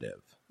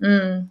contemplative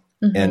and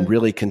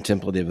really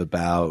contemplative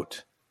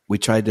about, we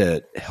tried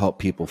to help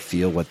people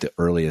feel what the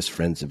earliest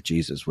friends of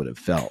Jesus would have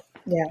felt.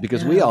 Yeah.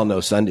 Because we all know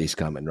Sunday's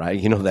coming,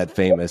 right? That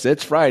famous,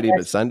 it's Friday,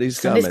 but Sunday's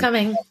coming. Sunday's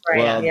coming.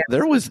 Well,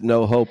 there was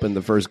no hope in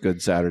the first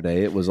Good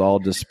Saturday. It was all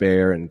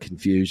despair and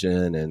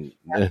confusion, and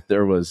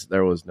there was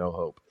no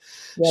hope.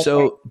 Yeah,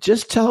 so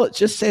just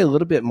say a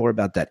little bit more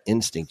about that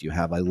instinct you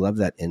have. I love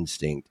that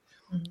instinct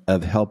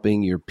of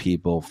helping your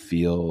people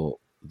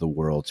feel the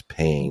world's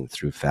pain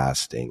through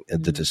fasting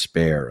and the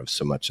despair of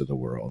so much of the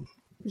world.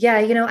 Yeah,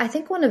 I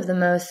think one of the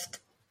most,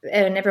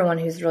 and everyone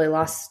who's really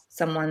lost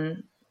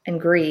someone and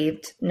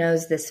grieved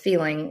knows this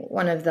feeling.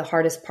 One of the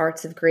hardest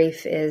parts of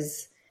grief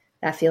is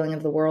that feeling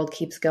of the world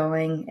keeps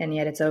going and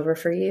yet it's over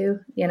for you,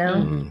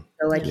 So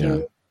like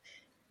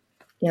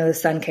the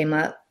sun came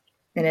up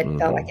and it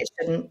felt like it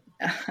shouldn't.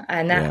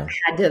 And that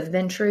had to have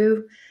been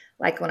true.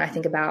 Like when I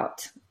think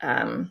about,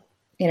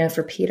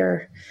 for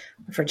Peter,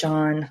 for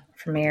John,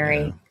 for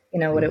Mary,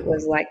 what it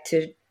was like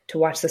to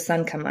watch the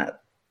sun come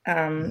up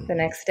the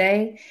next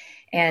day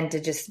and to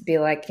just be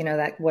like,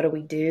 that, what do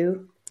we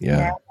do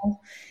now?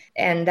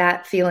 And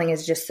that feeling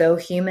is just so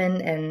human.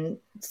 And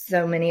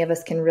so many of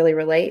us can really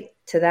relate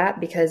to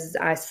that because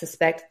I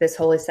suspect this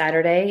Holy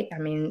Saturday,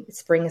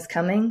 spring is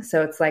coming.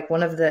 So it's like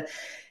one of the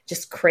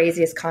just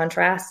craziest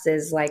contrasts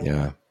is like,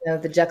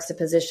 the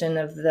juxtaposition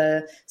of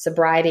the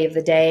sobriety of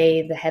the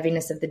day, the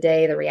heaviness of the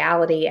day, the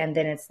reality. And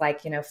then it's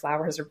like,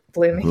 flowers are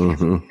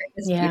blooming.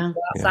 You go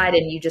outside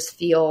and you just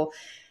feel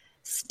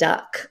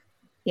stuck,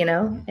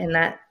 in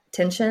that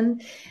tension.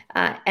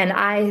 And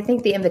I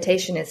think the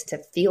invitation is to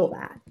feel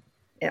that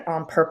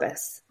on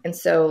purpose. And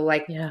so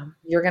like,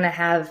 you're going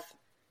to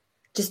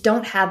just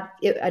don't have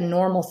a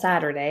normal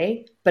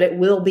Saturday, but it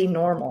will be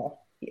normal.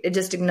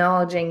 Just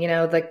acknowledging,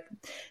 I'm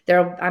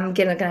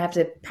going to have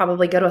to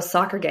probably go to a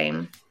soccer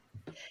game,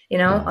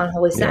 on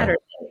Holy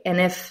Saturday. And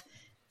if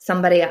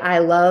somebody I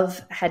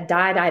love had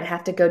died, I'd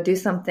have to go do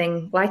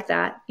something like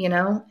that,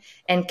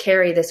 and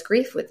carry this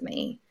grief with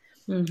me.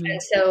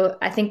 And so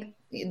I think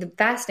the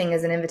fasting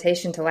is an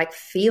invitation to like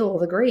feel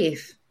the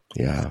grief.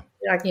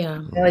 As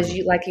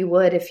you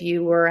would if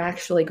you were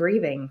actually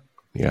grieving.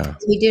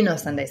 We do know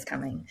Sunday's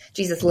coming.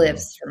 Jesus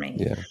lives for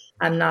me.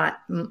 I'm not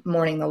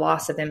mourning the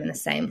loss of him in the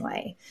same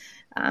way.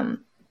 I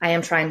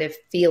am trying to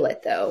feel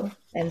it though,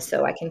 and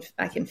so I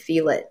can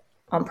feel it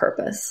on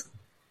purpose.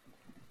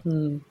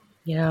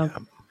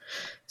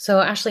 So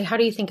Ashley, how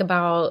do you think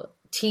about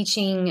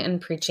teaching and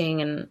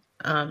preaching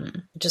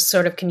and just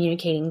sort of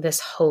communicating this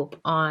hope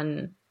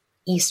on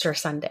Easter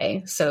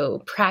Sunday?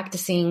 So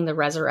practicing the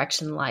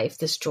resurrection life,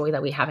 this joy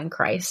that we have in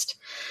Christ.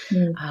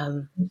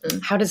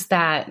 How does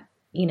that,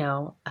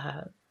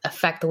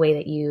 affect the way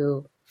that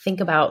you think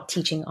about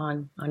teaching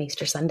on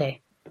Easter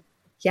Sunday?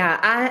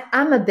 Yeah,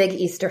 I'm a big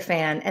Easter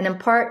fan. And in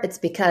part, it's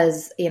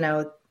because,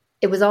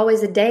 it was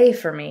always a day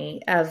for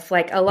me of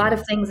like a lot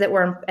of things that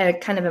were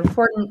kind of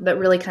important, but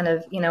really kind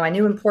of, I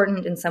knew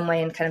important in some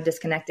way and kind of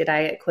disconnected.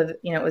 It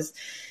was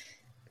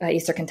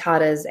Easter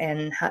cantatas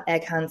and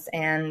egg hunts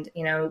and,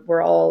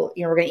 we're all,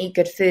 we're going to eat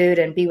good food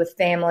and be with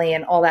family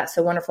and all that.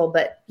 So wonderful.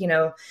 But,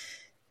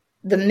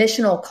 the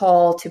missional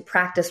call to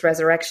practice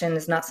resurrection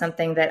is not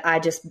something that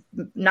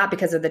not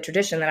because of the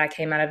tradition that I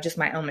came out of, just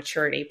my own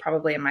maturity,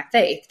 probably in my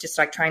faith, just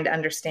like trying to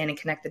understand and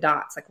connect the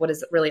dots. Like, what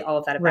is really all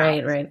of that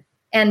about? Right.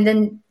 And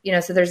then,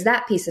 so there's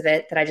that piece of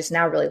it that I just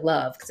now really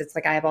love because it's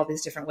like I have all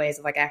these different ways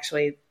of like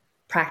actually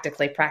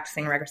practically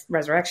practicing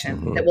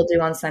resurrection that we'll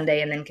do on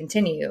Sunday and then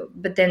continue.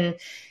 But then,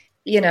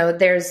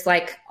 there's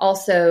like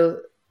also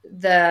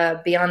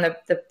beyond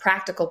the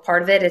practical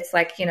part of it, it's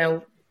like,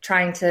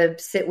 trying to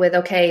sit with,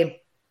 okay,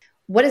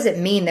 what does it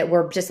mean that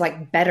we're just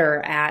like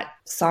better at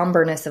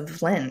somberness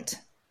of Lent?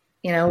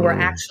 We're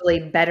actually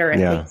better at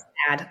being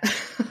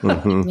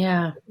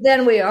sad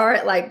than we are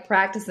at like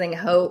practicing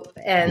hope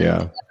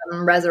and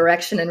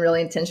resurrection in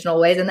really intentional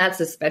ways. And that's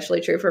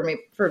especially true for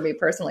me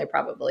personally,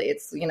 probably.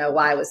 It's,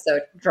 why I was so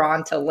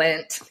drawn to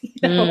Lent.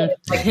 There's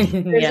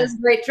this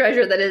great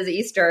treasure that is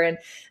Easter. And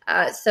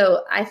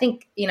so I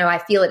think, I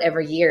feel it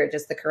every year,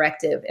 just the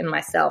corrective in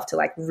myself to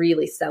like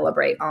really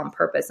celebrate on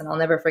purpose. And I'll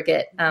never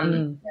forget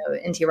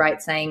N.T.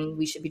 Wright saying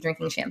we should be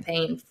drinking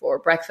champagne for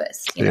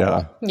breakfast.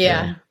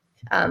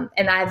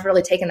 And I've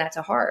really taken that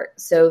to heart.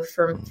 So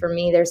for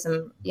me, there's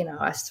some,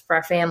 for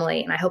our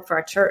family and I hope for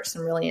our church,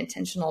 some really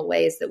intentional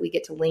ways that we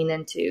get to lean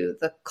into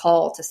the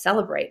call to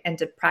celebrate and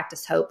to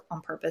practice hope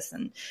on purpose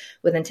and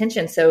with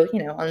intention. So,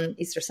 on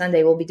Easter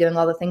Sunday, we'll be doing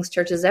all the things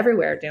churches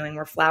everywhere are doing.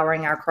 We're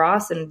flowering our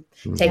cross and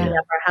taking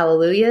up our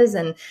hallelujahs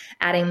and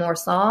adding more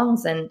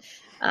songs. And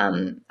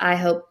I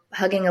hope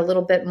hugging a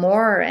little bit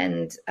more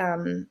and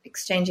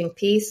exchanging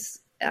peace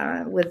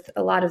with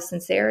a lot of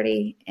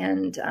sincerity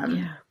and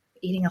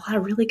eating a lot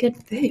of really good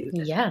food.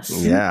 Yes.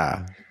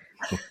 Yeah.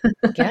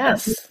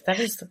 Yes, that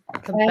is the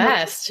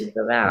best.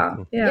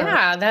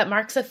 Yeah, that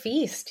marks a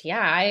feast.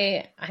 Yeah,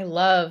 I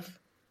love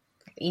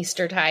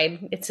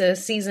Eastertide. It's a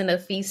season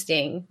of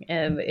feasting,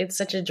 and it's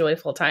such a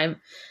joyful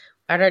time.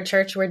 At our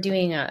church, we're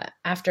doing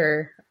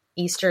after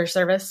Easter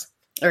service,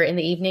 or in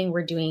the evening,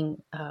 we're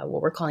doing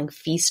what we're calling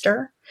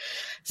Feaster.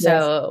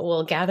 So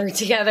we'll gather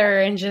together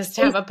and just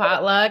have a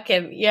potluck,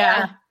 and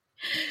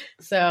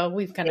so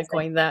we've kind of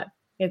coined that.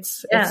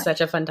 It's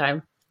such a fun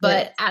time.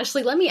 But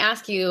Ashley, let me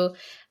ask you,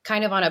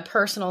 kind of on a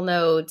personal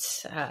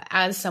note,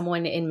 as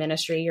someone in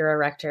ministry, you're a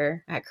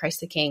rector at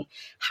Christ the King.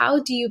 How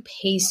do you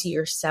pace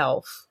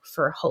yourself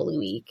for Holy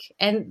Week?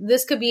 And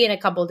this could be in a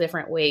couple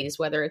different ways,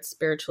 whether it's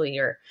spiritually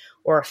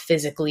or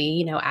physically,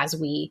 you know, as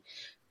we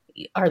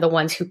are the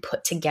ones who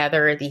put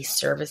together these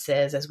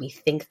services, as we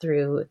think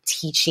through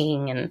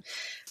teaching and,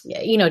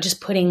 you know,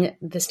 just putting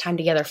this time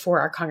together for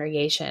our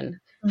congregation.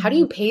 Mm-hmm. How do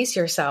you pace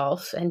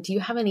yourself? And do you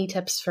have any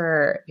tips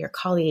for your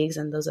colleagues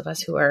and those of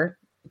us who are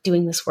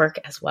doing this work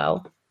as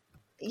well?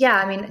 Yeah,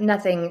 I mean,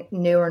 nothing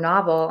new or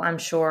novel, I'm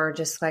sure.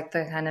 Just like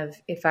the kind of,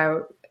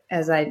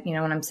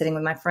 when I'm sitting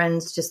with my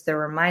friends, just the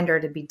reminder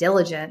to be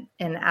diligent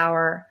in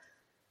our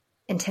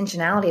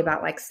intentionality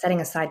about like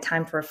setting aside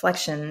time for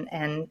reflection,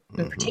 and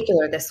in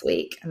particular this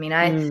week. I mean,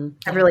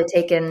 I've really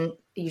taken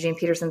Eugene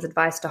Peterson's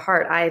advice to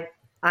heart.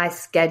 I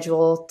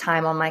schedule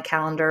time on my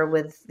calendar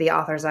with the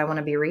authors I want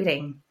to be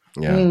reading.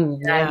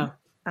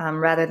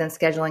 Rather than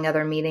scheduling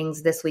other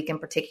meetings. This week in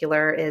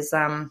particular is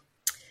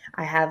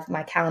I have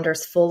my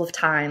calendars full of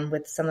time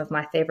with some of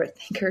my favorite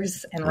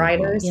thinkers and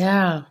writers.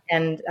 Yeah.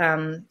 And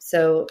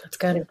so that's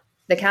good.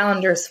 The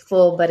calendar's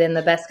full, but in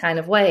the best kind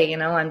of way. You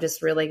know, I'm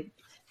just really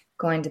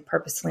going to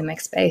purposely make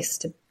space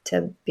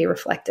to be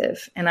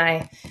reflective.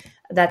 And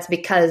that's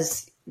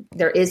because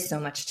there is so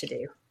much to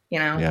do, you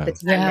know, the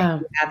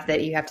time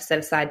that you have to set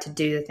aside to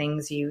do the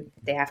things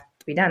they have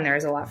to be done. There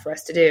is a lot for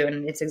us to do.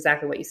 And it's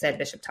exactly what you said,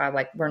 Bishop Todd,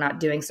 like we're not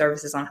doing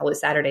services on Holy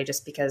Saturday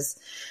just because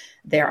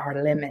there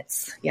are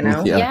limits, you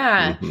know?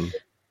 Yeah. Mm-hmm.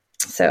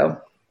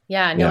 So.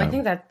 I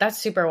think that's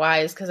super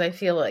wise, because I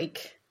feel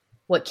like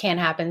what can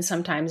happen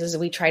sometimes is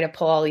we try to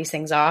pull all these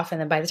things off, and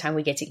then by the time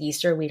we get to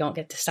Easter, we don't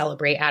get to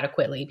celebrate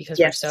adequately because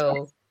we're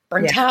so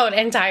burnt out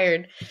and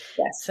tired.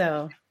 Yes.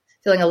 So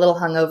feeling a little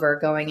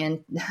hungover going in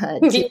to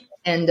the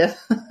end of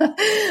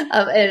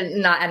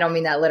and I don't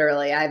mean that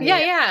literally. I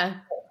mean,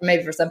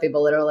 maybe for some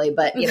people literally,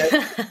 but you know,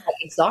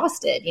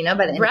 exhausted, you know,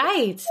 by the end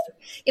right.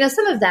 You know,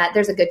 some of that,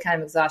 there's a good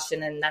kind of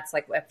exhaustion, and that's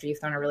like after you've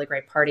thrown a really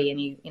great party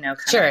and you know,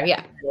 kind of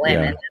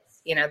and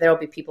you know, there'll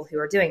be people who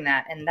are doing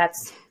that, and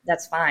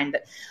that's fine.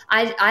 But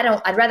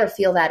I'd rather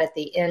feel that at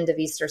the end of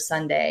Easter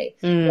Sunday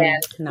than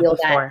feel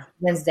that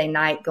Wednesday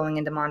night going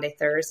into Maundy,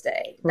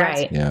 Thursday.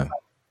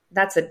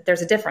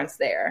 There's a difference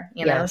there,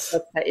 you know,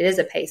 so it is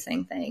a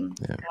pacing thing.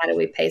 Yeah. How do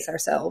we pace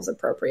ourselves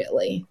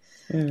appropriately?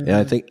 Yeah,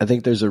 I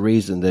think there's a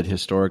reason that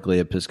historically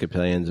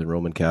Episcopalians and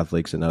Roman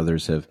Catholics and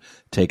others have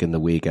taken the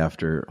week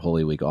after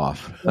Holy Week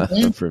off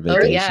for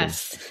vacation.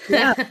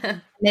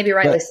 Maybe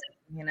rightly so.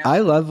 You know? I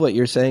love what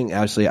you're saying,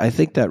 Ashley. I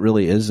think that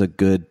really is a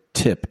good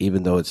tip,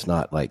 even though it's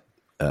not like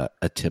a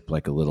tip,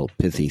 like a little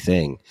pithy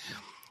thing.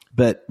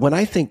 But when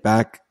I think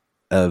back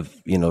of,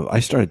 you know, I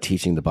started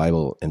teaching the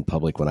Bible in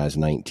public when I was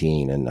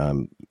 19, and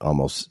I'm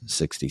almost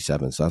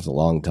 67, so that's a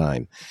long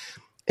time.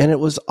 And it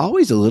was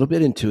always a little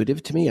bit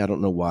intuitive to me. I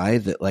don't know why,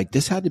 that like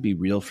this had to be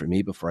real for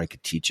me before I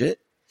could teach it.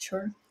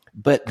 Sure.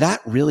 But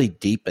that really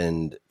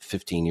deepened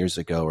 15 years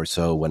ago or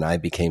so when I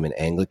became an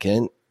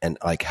Anglican and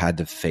like had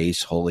to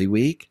face Holy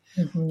Week.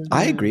 Mm-hmm.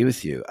 I agree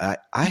with you.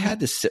 I had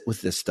to sit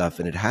with this stuff,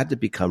 and it had to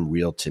become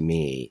real to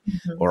me,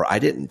 or I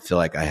didn't feel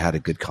like I had a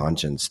good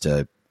conscience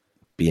to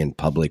be in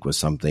public with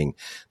something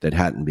that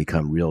hadn't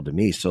become real to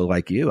me. So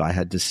like you, I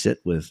had to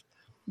sit with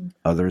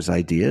others'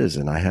 ideas,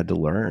 and I had to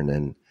learn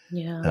and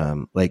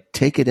like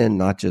take it in,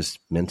 not just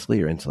mentally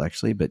or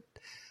intellectually, but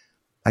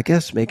I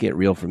guess making it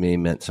real for me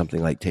meant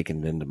something like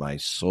taking it into my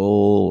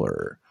soul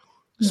or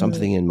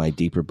something in my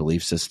deeper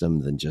belief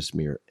system than just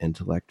mere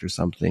intellect or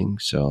something.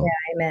 So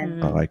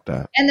amen. I like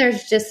that. And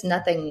there's just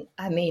nothing,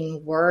 I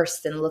mean,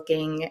 worse than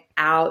looking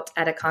out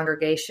at a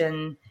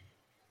congregation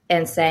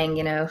and saying,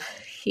 you know,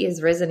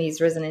 he's risen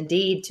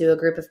indeed, to a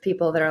group of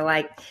people that are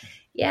like,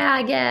 yeah,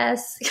 I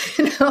guess,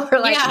 you know, or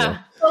like,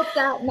 hope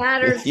that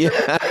matters. You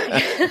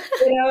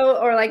know,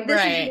 or like,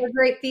 this is a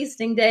great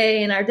feasting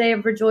day and our day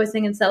of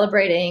rejoicing and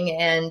celebrating,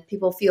 and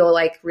people feel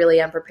like really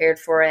unprepared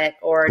for it,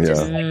 or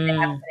just like they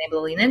haven't been able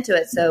to lean into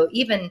it. So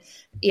even,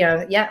 you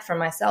know, for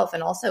myself,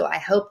 and also I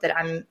hope that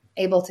I'm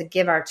able to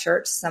give our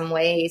church some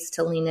ways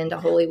to lean into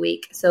Holy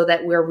Week so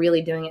that we're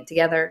really doing it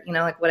together. You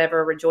know, like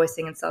whatever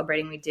rejoicing and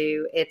celebrating we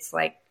do, it's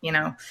like, you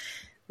know,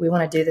 we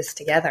want to do this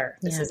together.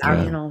 This is our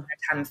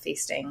time of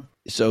feasting.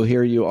 So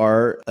here you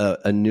are,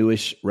 a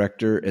newish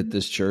rector at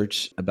this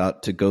church,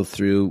 about to go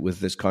through with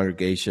this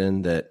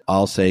congregation that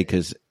I'll say,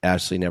 because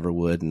Ashley never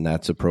would, and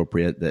that's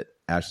appropriate, that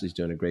Ashley's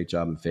doing a great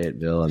job in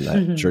Fayetteville, and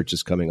that church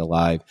is coming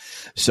alive.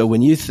 So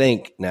when you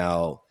think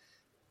now,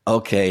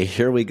 okay,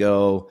 here we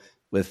go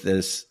with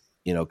this,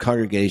 you know,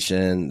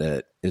 congregation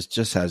that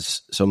just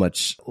has so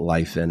much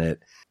life in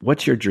it.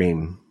 What's your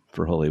dream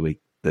for Holy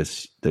Week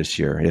this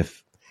year?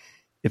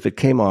 If it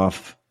came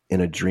off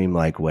in a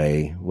dreamlike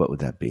way, what would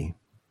that be?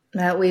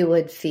 That we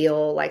would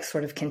feel like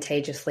sort of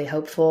contagiously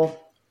hopeful.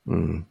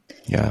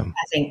 Yeah.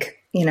 I think,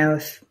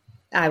 if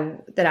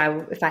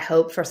I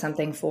hope for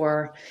something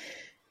for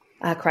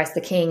Christ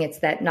the King, it's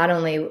that not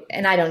only,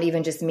 and I don't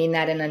even just mean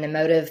that in an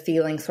emotive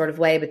feeling sort of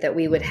way, but that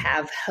we would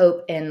have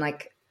hope in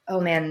like, oh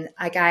man,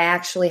 like I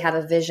actually have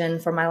a vision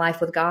for my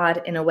life with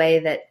God in a way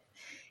that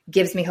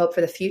gives me hope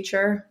for the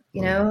future.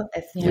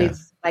 If we've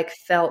like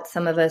felt,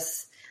 some of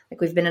us,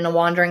 like we've been in a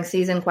wandering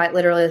season quite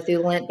literally through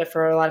Lent, but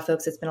for a lot of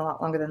folks, it's been a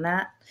lot longer than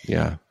that.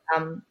 Yeah.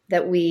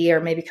 That we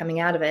are maybe coming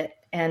out of it,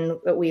 and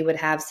that we would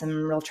have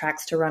some real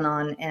tracks to run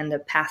on and a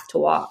path to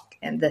walk,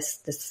 and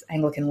this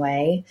Anglican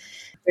way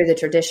through the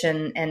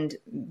tradition, and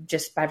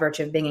just by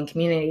virtue of being in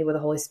community with the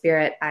Holy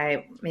Spirit.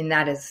 I mean,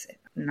 that is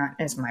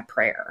my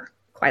prayer,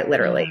 quite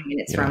literally. I mean,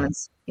 it's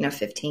Romans,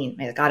 15.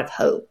 May the God of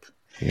hope,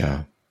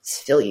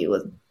 fill you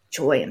with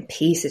joy and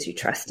peace as you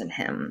trust in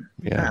Him.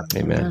 Yeah,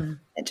 amen.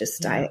 It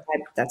just, I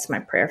that's my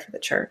prayer for the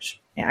church.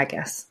 Yeah, I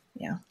guess.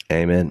 Yeah.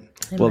 Amen.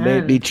 Well, may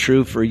it be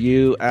true for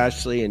you,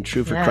 Ashley, and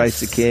true for Christ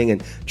the King,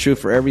 and true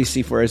for every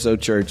C4SO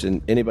church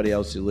and anybody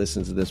else who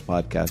listens to this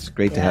podcast.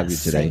 Great to have you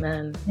today.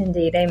 Amen.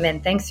 Indeed. Amen.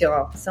 Thanks you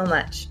all so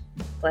much.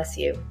 Bless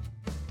you.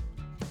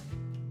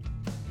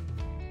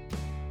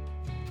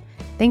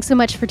 Thanks so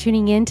much for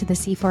tuning in to the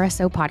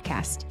C4SO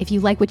podcast. If you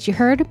like what you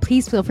heard,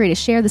 please feel free to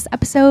share this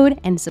episode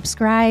and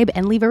subscribe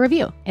and leave a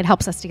review. It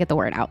helps us to get the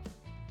word out.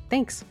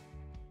 Thanks.